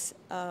climax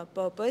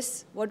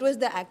purpose, what was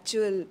the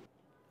actual?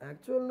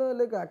 Actual,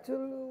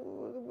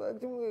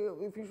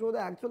 if you show the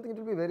actual thing, it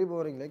will be very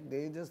boring. Like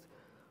they just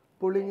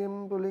pulling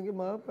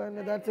him up, and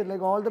that's it.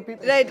 Like all the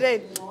people.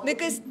 Right.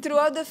 Because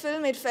throughout the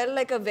film, it felt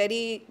like a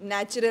very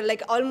natural,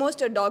 like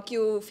almost a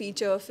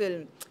docu-feature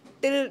film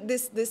till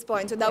this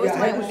point. So that was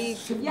my only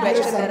question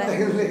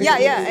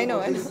that I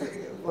know.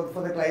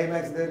 For the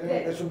climax,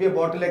 there should be a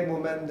bottleneck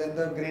moment, then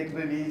the great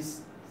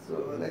release. So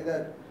like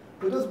that.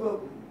 It was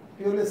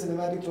purely a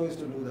cinematic choice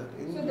to do that.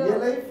 In real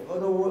life,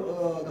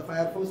 the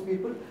Fire Force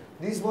people,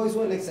 these boys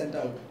were like sent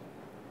out.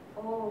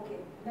 Oh, okay.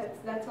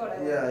 That's what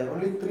I. Yeah,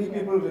 only 3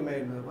 people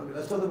remained. The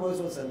rest of the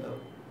boys were sent out.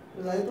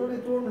 Because I thought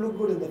it won't look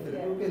good in the film.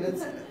 Yeah. Okay,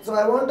 let's. So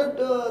I wanted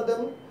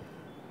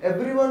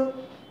everyone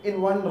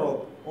in one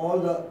rope, all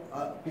the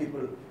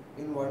people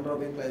in one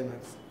rope in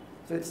climax.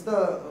 So it's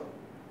the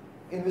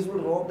invisible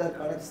rope that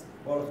connects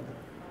all of them.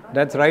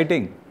 That's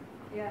writing.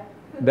 Yeah.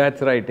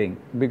 That's writing.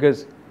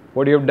 Because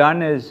what you have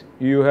done is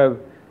you have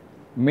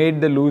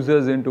made the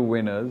losers into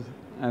winners,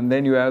 and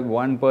then you have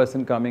one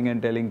person coming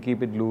and telling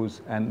keep it loose,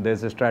 and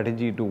there's a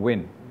strategy to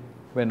win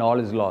when all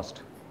is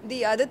lost.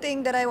 The other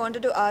thing that I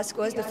wanted to ask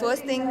was the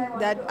first thing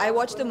that I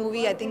watched the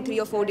movie, I think 3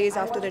 or 4 days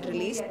after it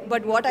released.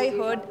 But what I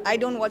heard, I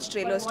don't watch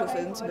trailers to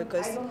films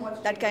because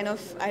that kind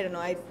of, I don't know,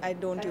 I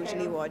don't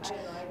usually watch.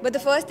 But the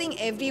first thing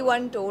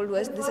everyone told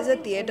was, this is a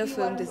theatre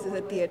film, this is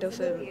a theatre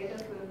film.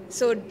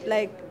 So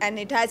like, and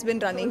it has been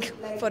running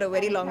for a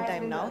very long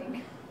time now.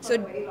 So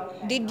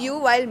did you,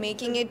 while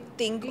making it,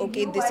 think,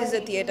 okay, this is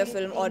a theatre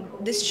film or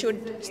this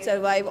should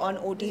survive on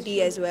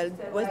OTT as well?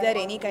 Was there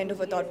any kind of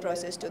a thought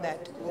process to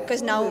that?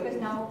 Because now...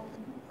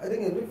 I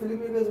think every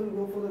filmmakers will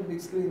go for the big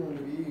screen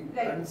only.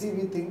 And see,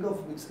 we think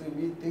of big screen,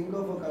 we think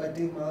of a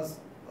collective mass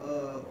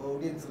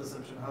audience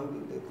reception. How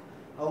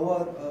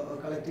a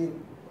collective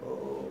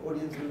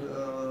audience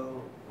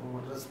will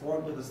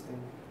respond to this thing.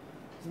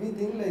 So we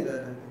think like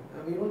that, I think.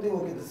 And we don't think,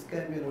 okay, this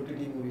can be an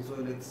OTT movie, so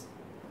let's...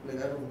 Like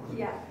I don't know.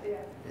 Yeah.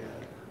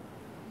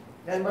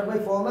 And but my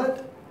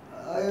format,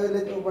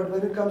 but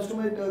when it comes to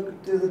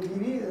the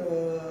TV,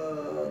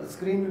 the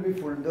screen will be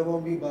full. There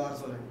won't be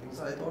bars or anything.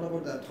 So I thought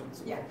about that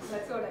also. Yeah,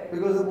 that's what I.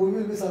 Because the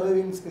movie will be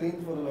surviving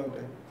screens for a long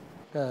time.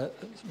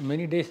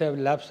 Many days have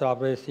elapsed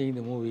after seeing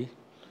the movie.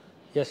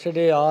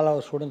 Yesterday, all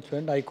our students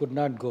went. I could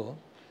not go.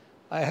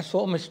 I have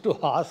so much to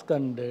ask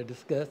and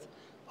discuss,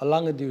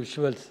 along with the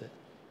visuals.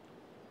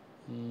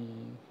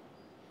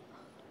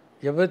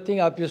 Everything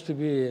appears to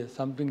be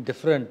something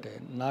different,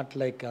 not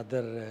like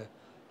other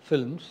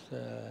films.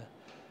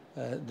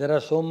 There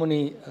are so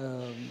many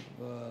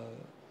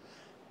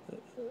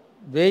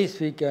ways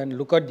we can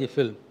look at the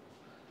film.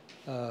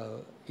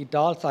 It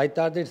also, I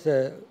thought it's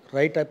a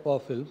right type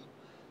of film.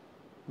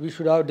 We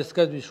should have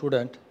discussed with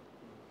students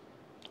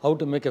how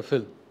to make a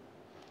film.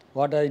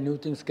 What are new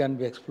things can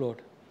be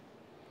explored.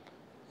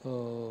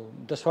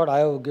 That's what I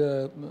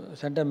have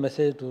sent a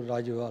message to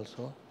Raju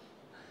also.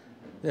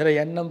 There are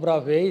n number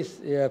of ways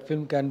a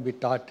film can be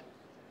taught.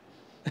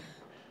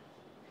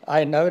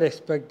 I never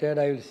expected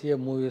I will see a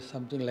movie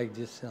something like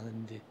this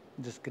on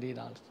the screen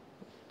also.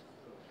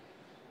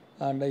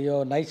 And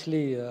you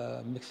nicely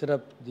mixed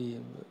up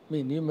you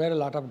made a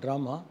lot of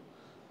drama.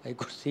 I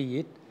could see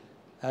it.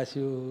 As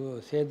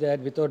you say that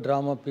without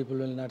drama people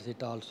will not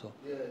sit also.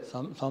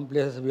 Some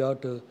places we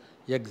have to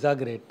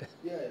exaggerate.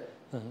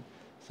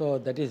 So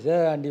that is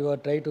there, and you are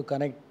trying to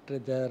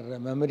connect their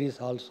memories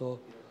also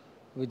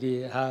with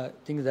the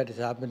things that is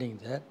happening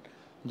there.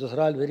 Those are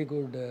all very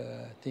good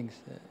things.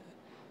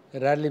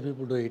 Rarely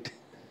people do it.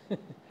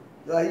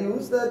 I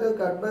use that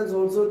cutbacks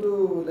also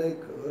to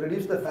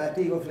reduce the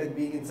fatigue of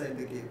being inside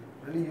the cave.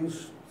 Really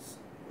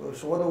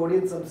show the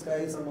audience some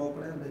sky, some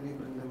open, and then you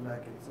bring them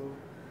back in. So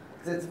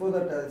it's for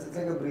that. It's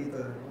like a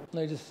breather.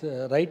 No, it is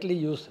rightly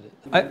used.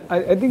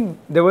 I think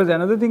there was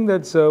another thing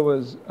that Sir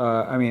was,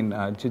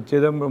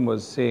 Chidambaram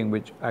was saying,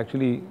 which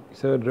actually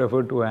Sir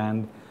referred to,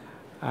 and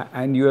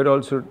you had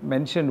also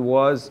mentioned,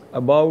 was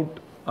about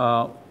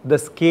the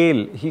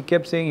scale. He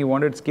kept saying he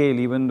wanted scale,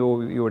 even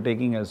though you were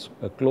taking a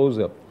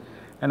close-up.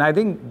 And I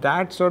think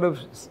that sort of,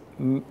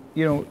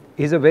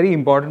 is a very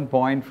important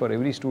point for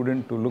every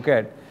student to look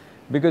at,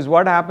 because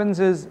what happens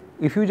is,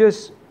 if you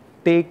just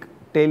take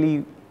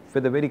tele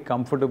with a very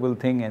comfortable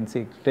thing and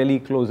say tele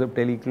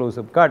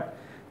close-up cut,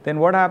 then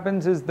what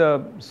happens is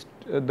the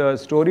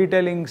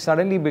storytelling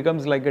suddenly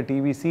becomes like a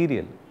TV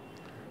serial.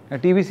 A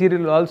TV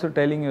serial is also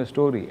telling you a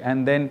story,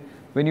 and then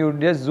when you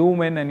just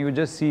zoom in and you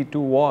just see two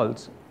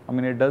walls, I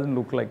mean, it doesn't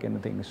look like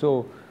anything.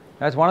 So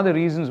that's one of the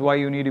reasons why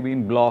you need to be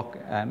in block,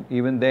 and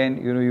even then,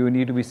 you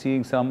need to be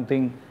seeing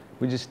something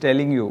which is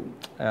telling you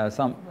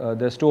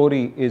the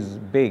story is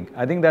big.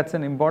 I think that's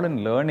an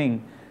important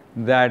learning,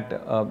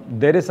 that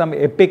there is some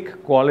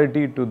epic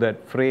quality to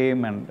that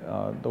frame and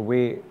the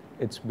way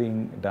it's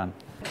being done.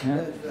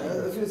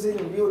 As you say,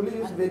 we only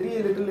use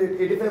very little,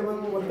 85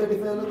 mm,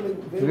 135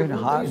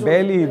 mm.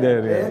 Barely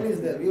there. Barely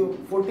is there. We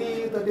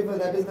 40, 35,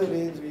 that is the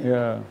range.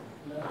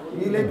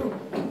 We like to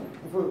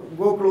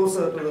go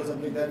closer to the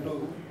subject than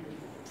to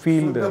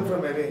feel them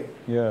from away.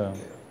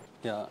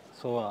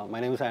 So my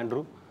name is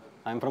Andrew.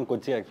 I'm from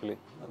Kochi actually.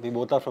 We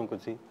both are from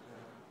Kochi.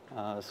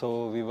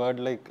 So we heard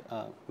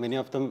many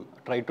of them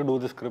tried to do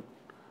the script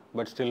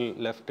but still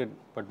left it.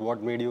 But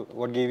what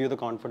gave you the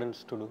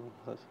confidence to do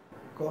this?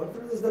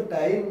 Confidence is the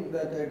time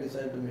that I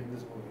decided to make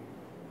this movie.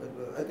 But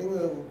I think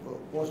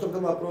most of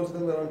them approached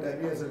them around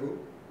 10 years ago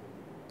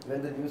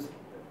when the news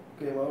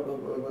came out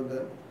about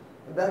them.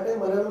 At that time,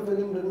 Malayalam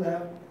film didn't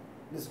have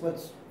this much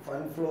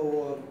fun flow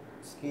or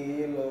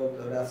scale or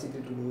the audacity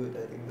to do it.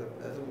 I think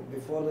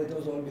it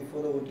was all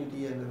before the OTT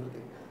and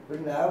everything. We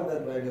didn't have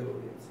that wider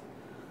audience.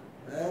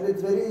 And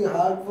it's very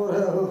hard for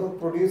a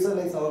producer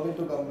like Saubin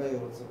to come by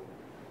also.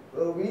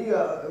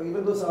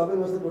 Even though Saubin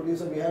was the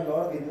producer, we had a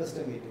lot of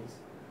investor meetings.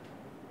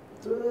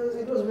 So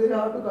it was very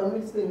hard to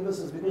convince the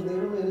investors because they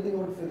don't know anything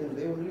about film.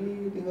 They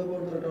only think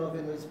about the return of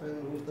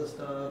investment, who's the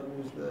star,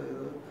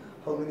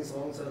 how many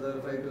songs are there,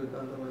 fight will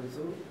come,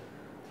 so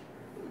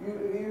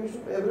you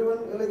should, everyone,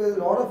 a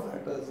lot of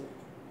factors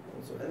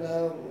also. And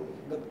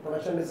the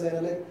production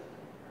designer,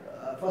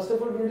 first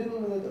of all,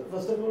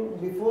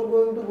 before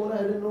going to Gona,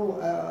 I didn't know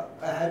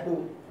I had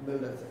to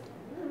build a set.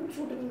 I will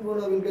shoot it in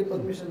Gona, I will get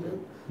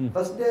permission.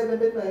 First day I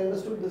went in, I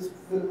understood this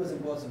film is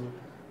impossible.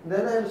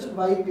 Then I understood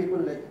why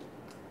people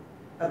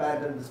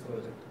abandoned this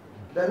project.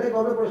 Then I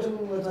got a production,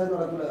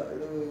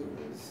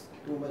 it's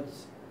too much.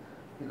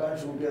 You can't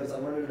shoot here,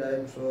 someone will die,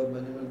 I'm sure.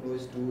 Manjummel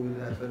Boys 2 will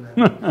happen.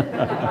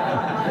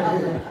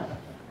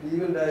 He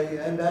will die,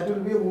 and that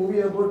will be a movie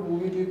about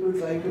movie people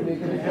trying to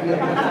make a movie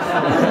about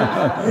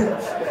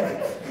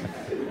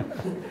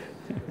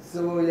so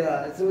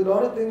a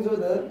lot of things were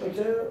there. But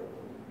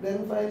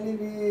then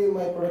finally,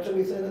 my production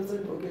designer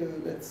said, okay,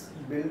 let's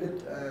build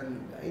it.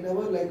 And I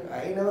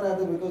never had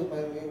them because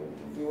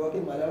we work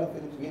in Malayalam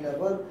films. We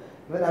never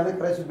even have a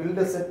crush to build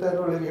a set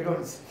or we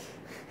don't.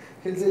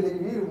 He'll say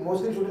we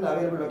mostly shoot in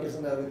available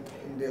location in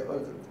India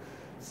also.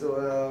 So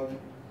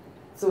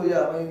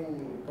my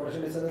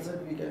production designer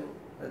said we can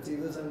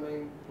achieve this, and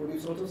my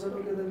producer also said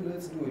okay, then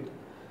let's do it.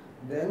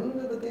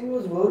 Then the thing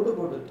was where to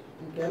put it.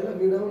 In Kerala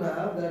we don't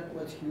have that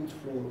much huge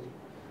floor.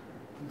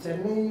 In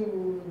Chennai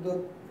the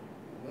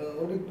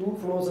only 2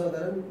 floors are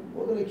there, and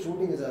both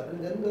shooting is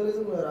happening. Then there is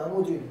a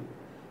Ramoji.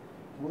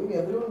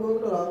 everyone going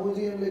to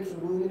Ramoji and like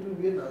doing it will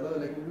be another,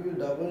 like it will be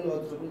double or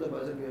triple the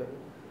budget we have.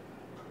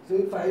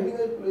 So finding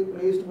a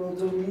place to go,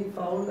 so we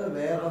found a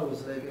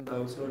warehouse like in the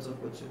outskirts of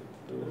Kochi.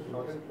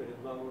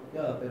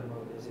 Yeah,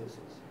 Perumal, yes.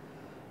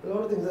 A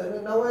lot of things.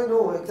 And now I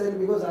know exactly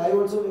because I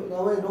also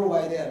now I know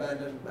why they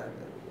abandoned back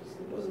then.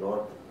 It was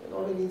not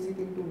an easy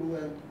thing to do,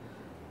 and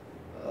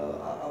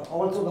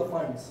also the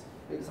funds.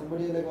 Like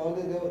somebody like all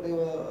they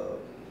were.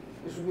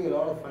 It should be a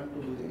lot of fun to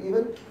do.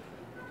 Even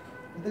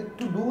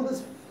to do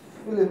this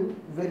film,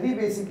 very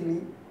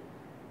basically,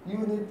 you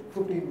need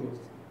 15 crores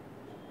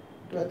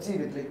to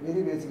achieve it. Like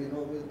very basically,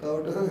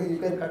 without you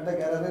can cut the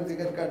caravans, you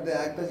can cut the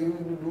actors, you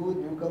need to do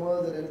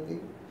newcomers and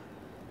anything.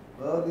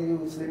 Or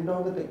you slim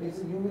down the techniques,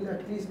 you will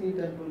at least need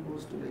 10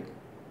 crores to like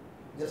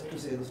just to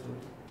say the story.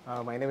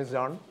 My name is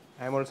John.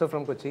 I am also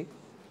from Kochi.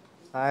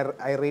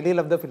 I really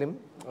love the film.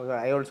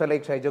 I also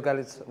like Shaijo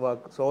Khalid's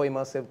work. So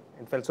immersive.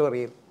 It felt so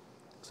real.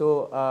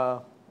 So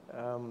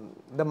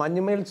the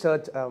Manjummel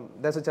church,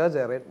 there's a church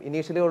there, right?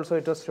 Initially also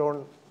it was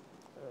shown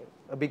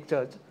a big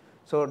church.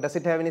 So does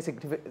it have any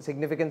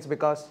significance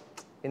because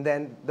in the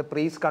end the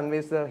priest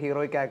conveys the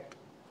heroic act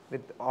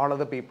with all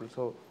other people?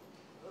 So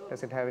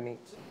does it have any?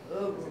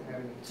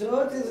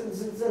 Church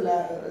is a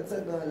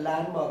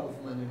landmark of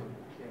Manjummel.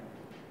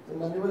 The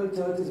Manjummel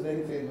church is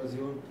very famous.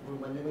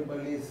 Manjummel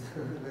Balli is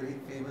very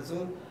famous.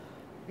 So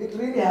it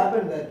really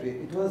happened that way.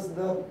 It was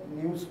the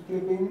news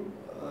clipping.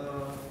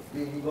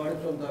 He got it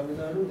from Tamil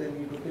Nadu, then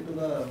he took it to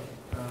the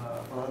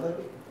father.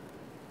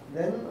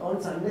 Then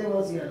on Sunday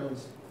he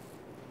announced.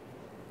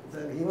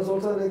 And he was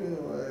also like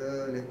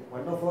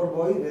one of our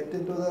boys went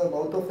into the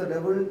mouth of the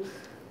devil.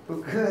 So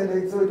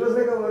it was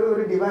like a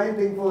very divine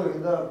thing for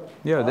the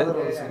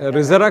the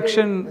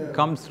resurrection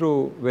comes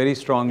through very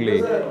strongly.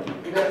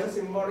 It has a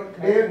symbolic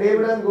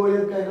David and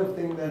Goliath kind of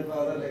thing that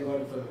father like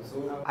got from.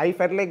 So I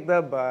felt like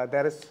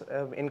there is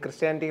in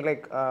Christianity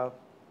like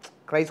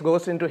Christ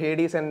goes into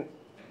Hades and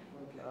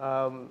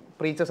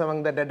preaches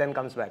among the dead and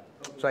comes back.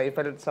 So I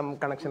felt some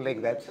connection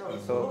like that.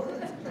 So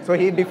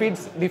he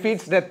defeats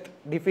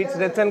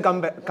death and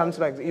comes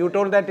back. You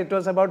told that it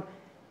was about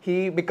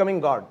he becoming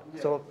God.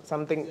 So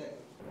something.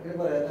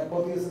 The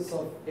apotheosis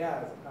of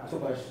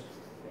Subhash.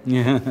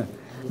 Yeah.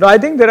 No, I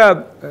think there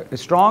are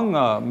strong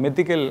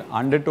mythical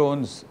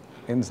undertones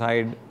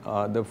inside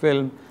the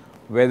film,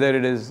 whether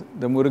it is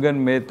the Murugan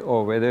myth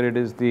or whether it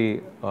is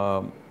the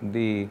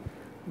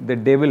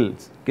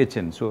devil's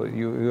kitchen. So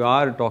you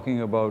are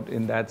talking about,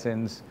 in that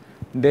sense,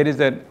 there is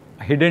a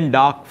hidden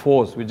dark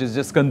force which is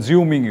just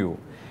consuming you,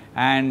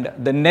 and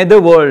the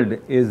netherworld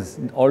is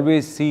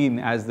always seen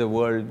as the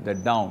world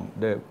that down,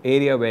 the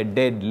area where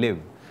dead live.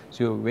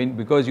 So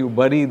because you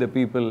bury the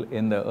people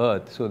in the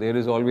earth, so there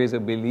is always a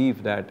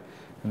belief that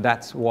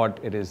that's what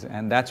it is,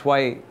 and that's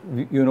why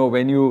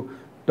when you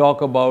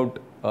talk about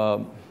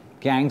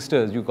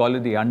gangsters, you call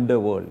it the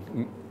underworld.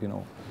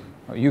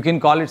 You can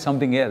call it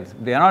something else.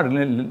 They are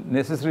not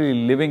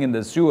necessarily living in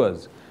the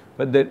sewers,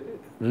 but the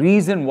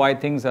reason why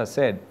things are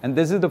said, and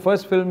this is the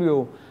first film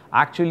you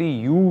actually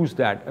use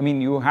that. I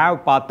mean, you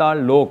have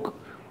Patal Lok,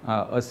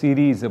 a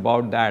series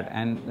about that,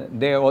 and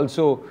they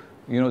also,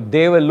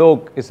 Deva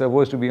Lok is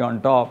supposed to be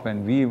on top,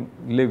 and we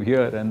live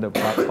here and the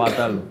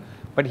Patal.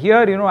 But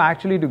here,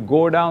 actually to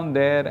go down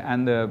there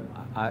and the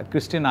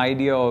Christian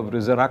idea of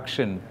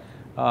resurrection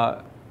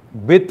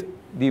with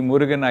the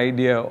Murugan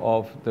idea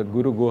of the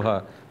Guru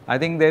Guha, I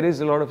think there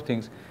is a lot of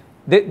things.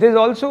 There's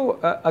also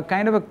a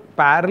kind of a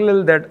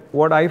parallel that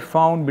what I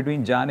found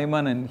between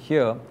Janeman and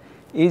here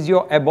is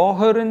your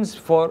abhorrence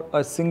for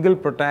a single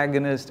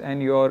protagonist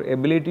and your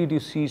ability to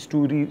see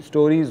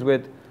stories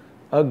with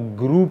a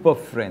group of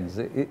friends.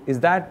 Is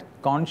that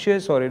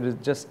conscious or it is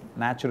just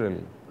natural?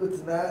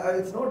 It's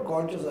not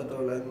conscious at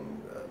all. And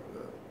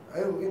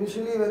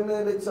initially when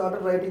I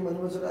started writing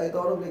Manjummel, I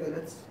thought of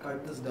let's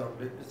cut this down.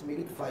 Let's make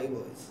it 5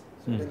 hours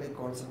so we can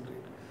concentrate.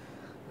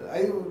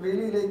 I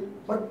really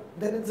but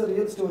then it's a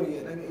real story,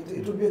 and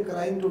it would be a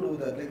crime to do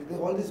that.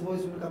 All these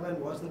boys will come and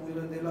watch the movie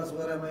and they'll ask,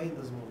 where am I in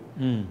this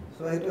movie?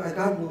 So I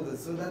can't do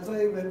this. So that's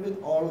why I went with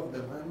all of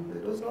them, and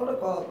it was not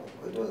it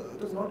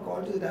was not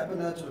conscious. It happened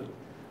naturally.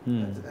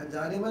 And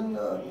Janeman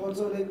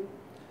also I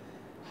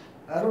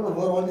don't know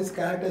where all these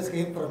characters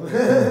came from.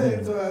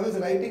 So I was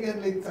writing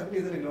and suddenly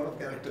there are a lot of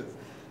characters.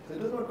 So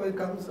it was not quite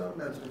comes down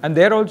naturally. And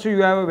there also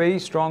you have a very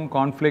strong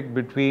conflict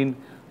between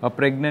a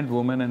pregnant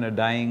woman and a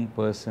dying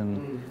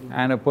person,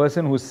 and a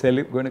person who's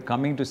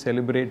coming to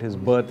celebrate his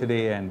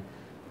birthday, and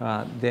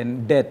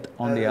then death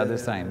on the other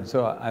side.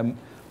 So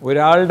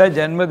Viralda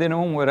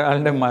Janmadinam,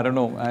 Viralda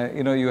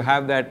Maranam. You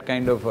have that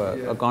kind of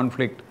a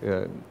conflict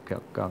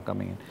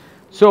coming in.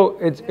 So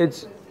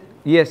it's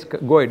yes,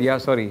 go ahead. Yeah,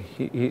 sorry,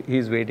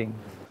 he's waiting.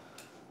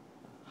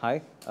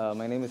 Hi,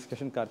 my name is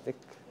Kishan Karthik.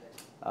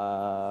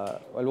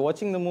 While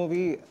watching the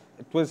movie,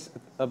 it was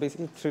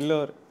basically a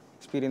thriller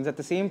experience. At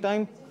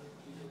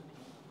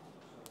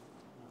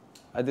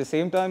the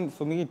same time,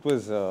 for me, it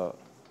was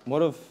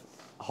more of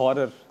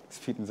horror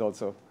experience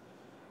also.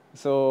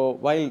 So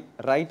while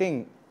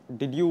writing,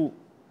 did you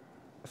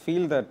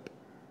feel that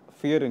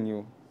fear in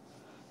you?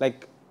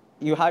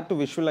 you had to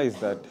visualize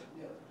that.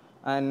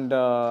 And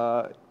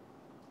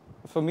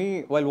for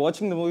me, while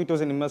watching the movie, it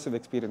was an immersive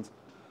experience.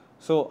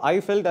 So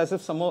I felt as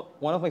if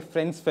one of my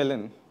friends fell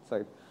in.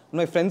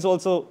 My friends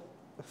also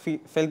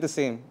felt the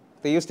same.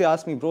 They used to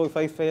ask me, bro, if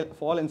I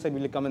fall inside,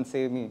 will you come and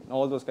save me? And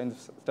all those kinds of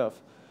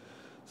stuff.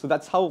 So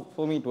that's how,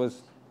 for me, it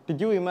was. Did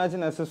you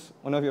imagine as if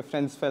one of your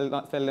friends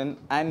fell in?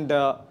 And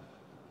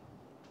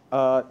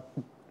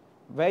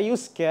were you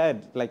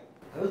scared? Like,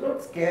 I was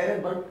not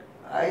scared, but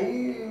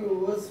I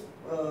was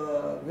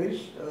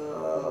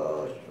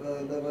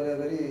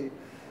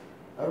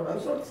I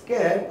was not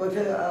scared, but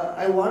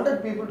I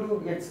wanted people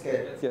to get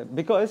scared. Yeah,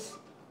 because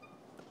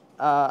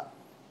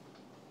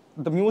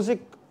the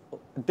music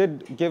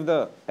did give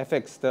the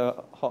effects, the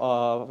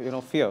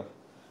fear.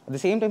 At the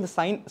same time, the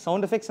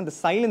sound effects and the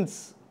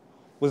silence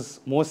was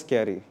more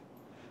scary.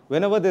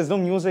 Whenever there's no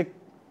music,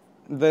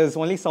 there's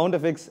only sound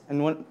effects,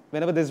 and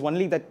whenever there's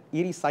only that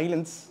eerie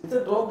silence. It's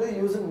a trope they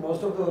use in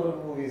most of the horror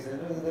movies.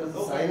 There's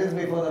silence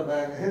before the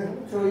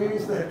bang. So you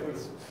use that.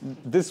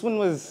 This one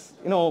was,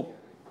 it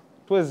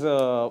was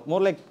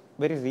more like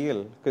very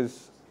real,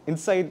 because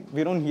inside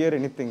we don't hear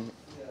anything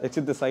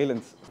except the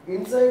silence.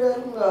 Inside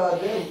and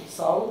the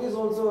sound is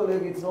also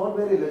like, it's not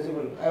very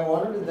legible. I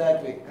wanted it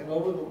that way. And a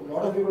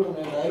lot of people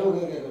in dialogue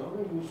here,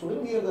 you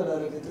shouldn't hear the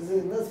dialogue. It is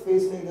in the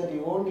space like that,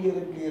 you won't hear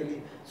it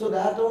clearly. So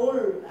that all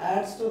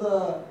adds to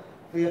the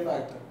fear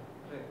factor.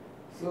 Right.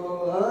 So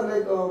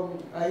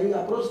I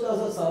approached it as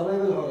a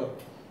survival horror.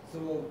 So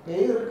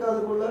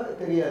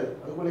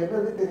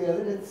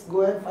let's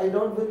go and find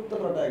out with the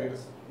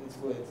protagonist. Let's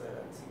go inside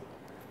and see.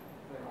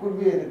 Could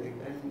be anything.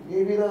 And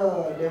maybe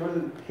the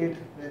devil hit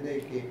when they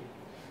came.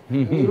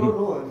 You don't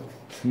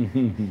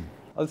know.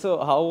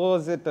 Also, how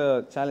was it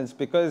a challenge?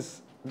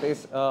 Because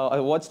I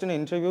watched an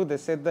interview, they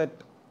said that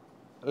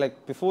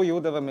like before you,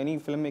 there were many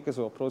filmmakers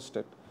who approached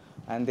it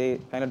and they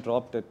kind of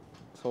dropped it.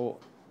 So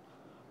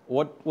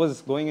what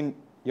was going in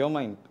your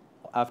mind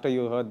after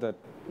you heard that?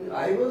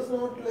 I was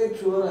not like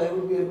sure I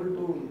would be able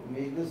to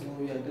make this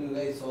movie until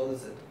I saw the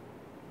set.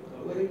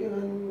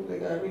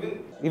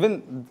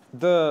 Even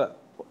the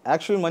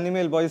actual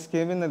Manjummel Boys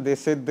came in and they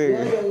said they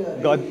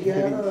got... He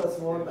had a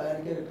small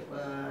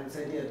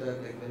anxiety attack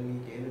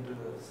when he came into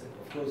the set.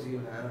 Of course he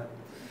had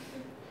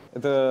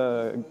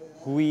the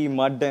gooey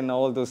mud and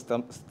all those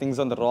things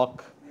on the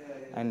rock.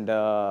 And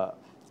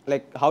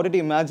like, how did you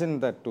imagine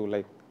that too?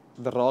 Like,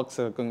 the rocks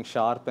are going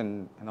sharp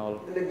and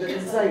all. Like the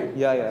inside.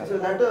 Yeah. So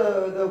that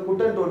the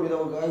Kuttan told me, the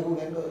guy who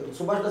went,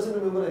 Subhash doesn't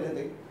remember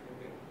anything.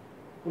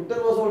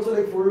 Kuttan was also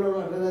like full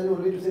on adrenaline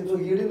only to see, so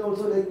he didn't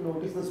also like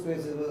notice the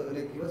space.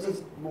 Like he was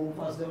just move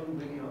fast down and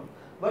bring it up.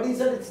 But he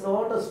said it's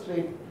not a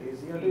straight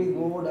place. You have to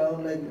go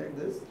down like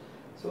this.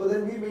 So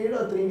then we made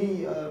a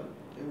 3D.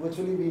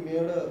 Virtually we made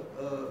a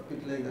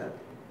pit like that.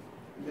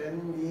 Then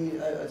we,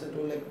 as I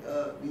told,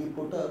 we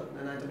put an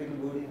anatomical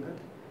body in it.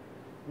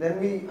 Then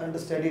we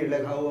understudied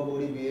like how a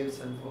body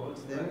behaves and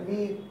falls. Then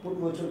we put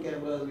virtual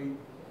cameras.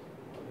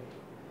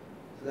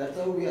 So that's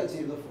how we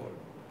achieved the fall.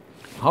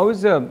 How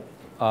is the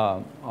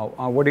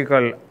what do you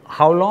call?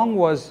 How long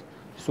was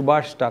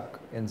Subhash stuck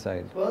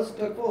inside? First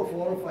stuck for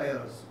 4 or 5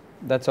 hours.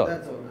 That's all.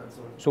 That's all.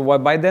 So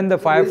by then the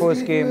fire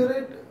force came.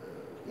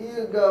 He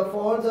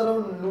falls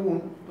around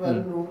noon,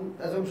 12 noon,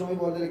 as I'm showing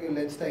all the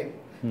lunch time.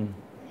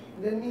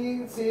 Then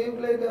he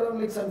saved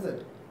around sunset.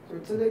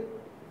 So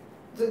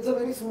it's a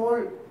very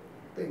small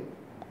thing.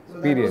 So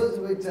that was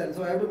a big challenge.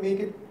 So I have to make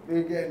it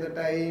big and the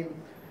time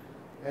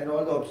and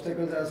all the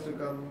obstacles has to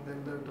come.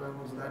 Then the time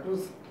also that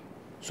was.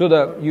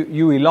 So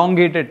you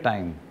elongated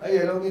time. I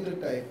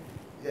elongated time.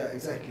 Yeah,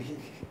 exactly.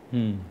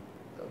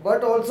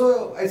 But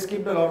also I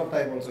skipped a lot of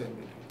time also in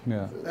between.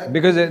 Yeah, so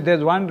because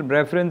there's one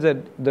reference that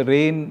the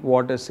rain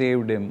water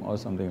saved him or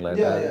something like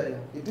that.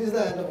 Yeah. It is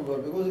the hand of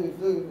God, because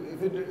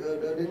if it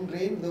didn't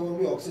rain, there won't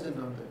be oxygen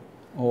down there.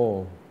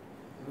 Oh.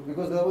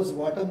 Because there was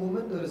water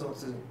movement, there is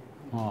oxygen.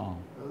 Oh.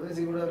 Otherwise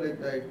he would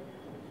have died.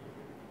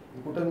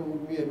 Kuttan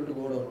would be able to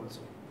go down also.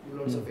 He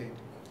will also faint.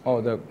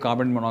 Oh, the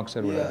carbon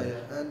monoxide would have.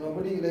 Yeah. And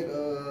nobody there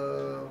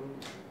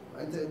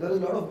is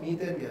a lot of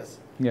methane gas.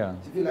 Yeah.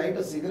 So if you light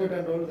a cigarette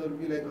and all, there will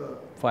be a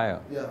fire.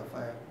 Yeah,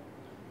 fire.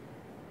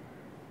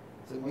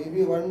 So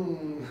maybe one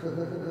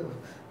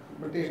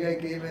British guy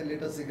came and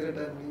lit a cigarette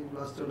and he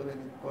blasted when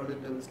he called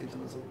it Devil's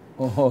Kitchen or something.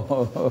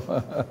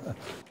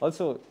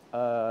 Also,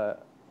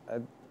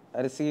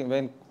 I see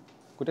when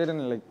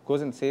Kuttan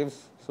goes and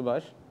saves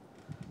Subhash,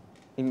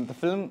 in the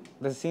film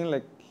there's a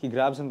scene he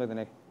grabs him by the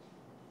neck.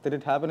 Did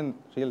it happen in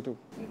real too?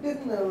 It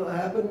didn't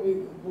happen.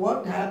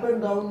 What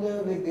happened down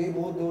there, they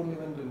both don't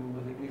even remember.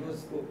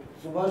 Because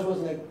Subhash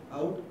was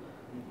out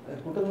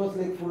and Kuttan was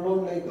full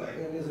on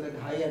in his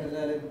high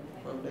adrenaline.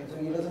 So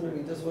he doesn't,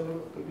 he just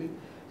quickly.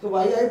 So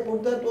why I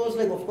put that was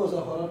of course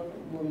a horror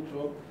movie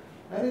trope,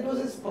 and it was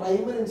his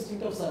primal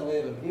instinct of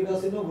survival. He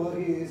doesn't know where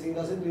he is, he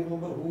doesn't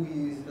remember who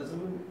he is, he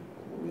doesn't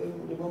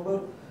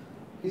remember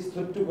his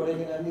trip to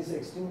Kodaikanal, and his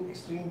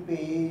extreme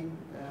pain,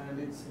 and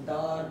it's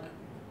dark,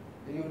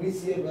 and you only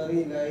see a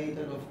blurry light,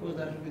 and of course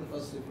that will be the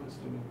first reference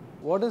to me.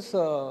 What is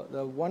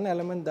the one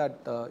element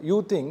that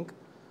you think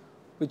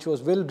which was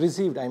well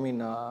received, I mean,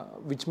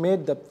 which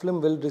made the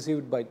film well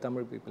received by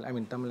Tamil people, I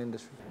mean, Tamil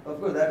industry? Of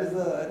course, that is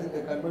I think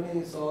the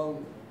Kanmani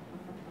song,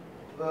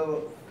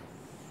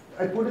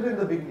 I put it in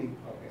the beginning.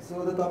 Okay.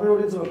 So the Tamil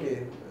audience,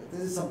 okay,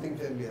 this is something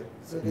familiar.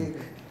 So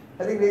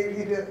I think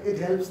it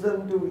helps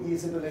them to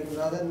ease into, like,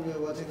 rather than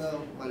watching a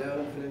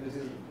Malayalam film,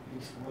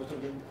 which most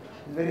of them,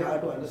 it's very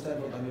hard to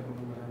understand what Tamil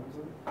people are.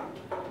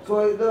 So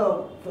the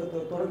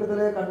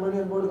Thorakatale Kanmani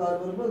and Board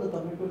the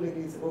Tamil people, like,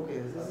 it's okay,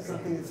 this is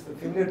something, it's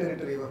familiar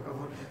territory, come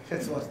on,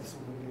 let's watch this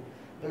movie.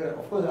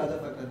 Of course, Raja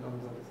Factor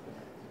comes out.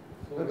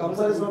 So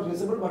Kamsar is not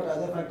visible, but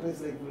Raja Factor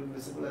is like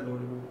visible and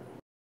audible.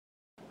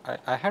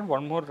 I had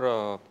one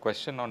more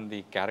question on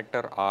the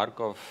character arc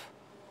of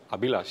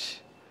Abhilash.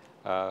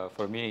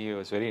 For me, he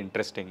was very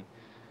interesting.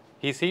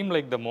 He seemed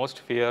like the most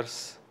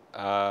fierce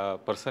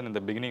person in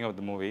the beginning of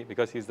the movie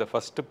because he's the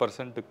first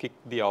person to kick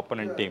the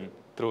opponent team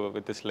through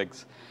with his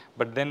legs.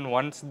 But then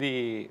once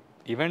the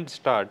event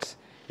starts,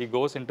 he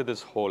goes into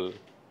this hole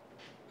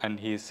and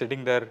he's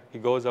sitting there. He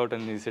goes out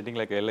and he's sitting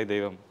like L.I.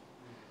 Devam.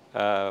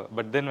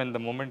 But then when the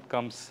moment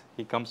comes,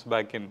 he comes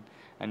back in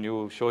and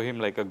you show him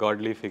like a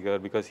godly figure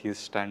because he's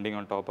standing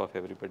on top of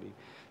everybody.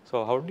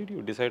 So how did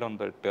you decide on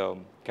that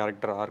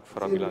character arc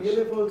for Abhilash? In real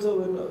life also,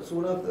 when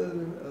soon after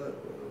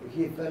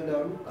he fell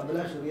down,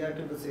 Abhilash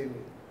reacted the same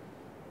way.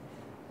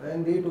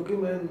 And they took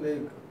him and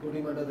like put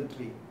him under the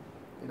tree.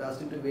 It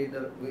asked him to wait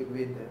there.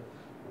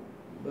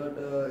 But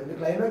in the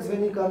climax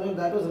when he comes out,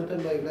 that was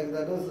written like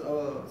that was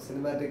a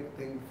cinematic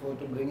thing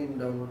to bring him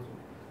down also.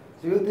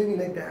 So you're thinking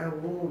like,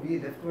 oh, we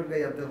left one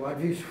guy up there, what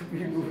we should be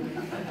doing?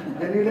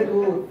 Then you're like,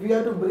 oh, we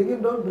have to bring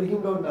him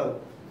down now.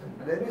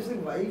 Then you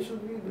said, why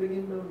should we bring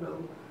him down now?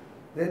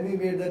 Then we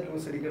made that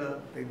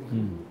Sadikada thing.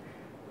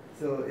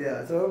 So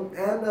yeah,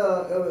 and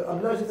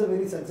Abhilash is a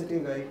very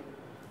sensitive guy.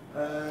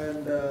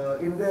 And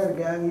in their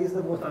gang, he is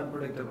the most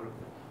unpredictable.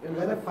 And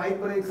when a fight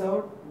breaks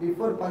out,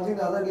 before punching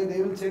the other guy,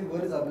 they will check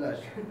where is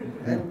Abhilash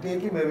and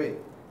take him away.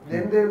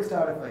 Then they will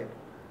start a fight.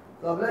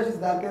 So Abhilash is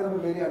that kind of a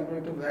very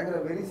unpredictable guy,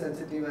 very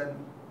sensitive, and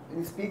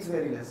he speaks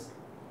very less.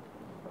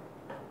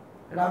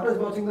 And after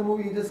watching the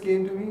movie, he just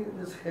came to me,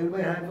 just held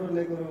my hand for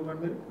like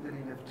 1 minute, then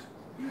he left.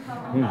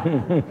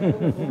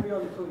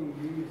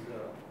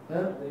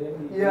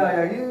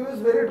 Yeah, he was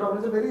very troubled.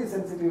 He's a very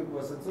sensitive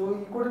person, so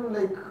he couldn't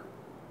like.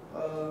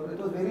 It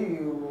was very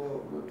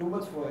too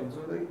much for him. So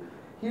like,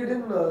 he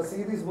didn't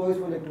see these boys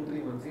for like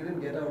 2-3 months. He didn't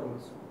get out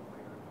also.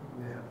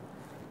 Yeah.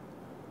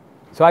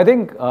 So I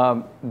think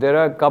there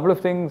are a couple of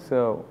things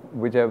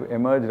which have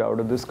emerged out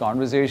of this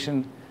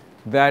conversation,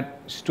 that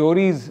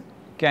stories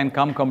can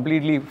come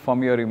completely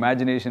from your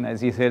imagination.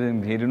 As he said,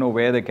 he didn't know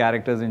where the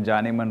characters in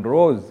Janeman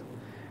rose.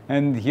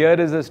 And here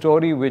is a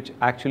story which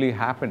actually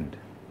happened.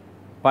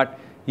 But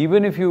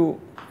even if you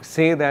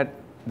say that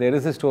there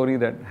is a story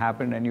that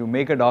happened and you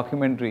make a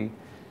documentary,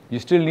 you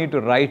still need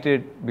to write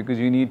it because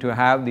you need to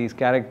have these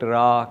character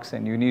arcs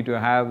and you need to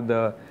have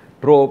the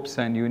tropes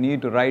and you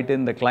need to write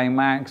in the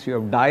climax. You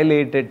have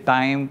dilated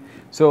time.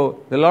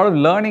 So there's a lot of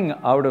learning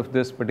out of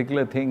this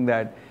particular thing,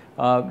 that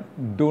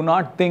do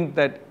not think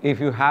that if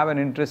you have an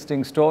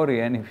interesting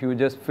story and if you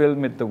just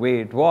film it the way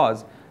it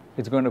was,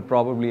 it's going to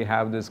probably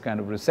have this kind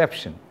of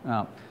reception.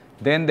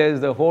 Then there's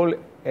the whole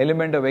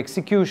element of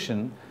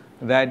execution,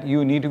 that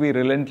you need to be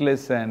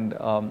relentless and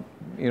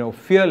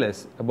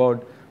fearless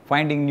about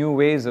finding new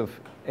ways of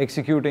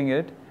executing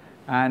it.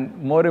 And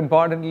more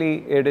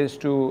importantly, it is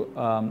to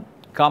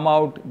come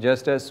out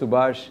just as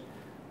Subhash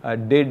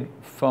did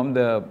from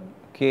the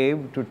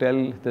cave to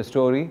tell the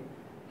story.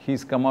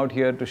 He's come out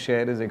here to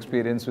share his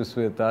experiences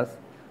with us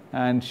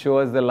and show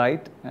us the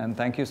light. And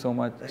thank you so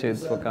much, Chid,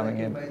 for coming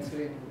in. Thank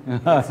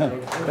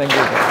you. Thank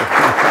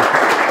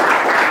you.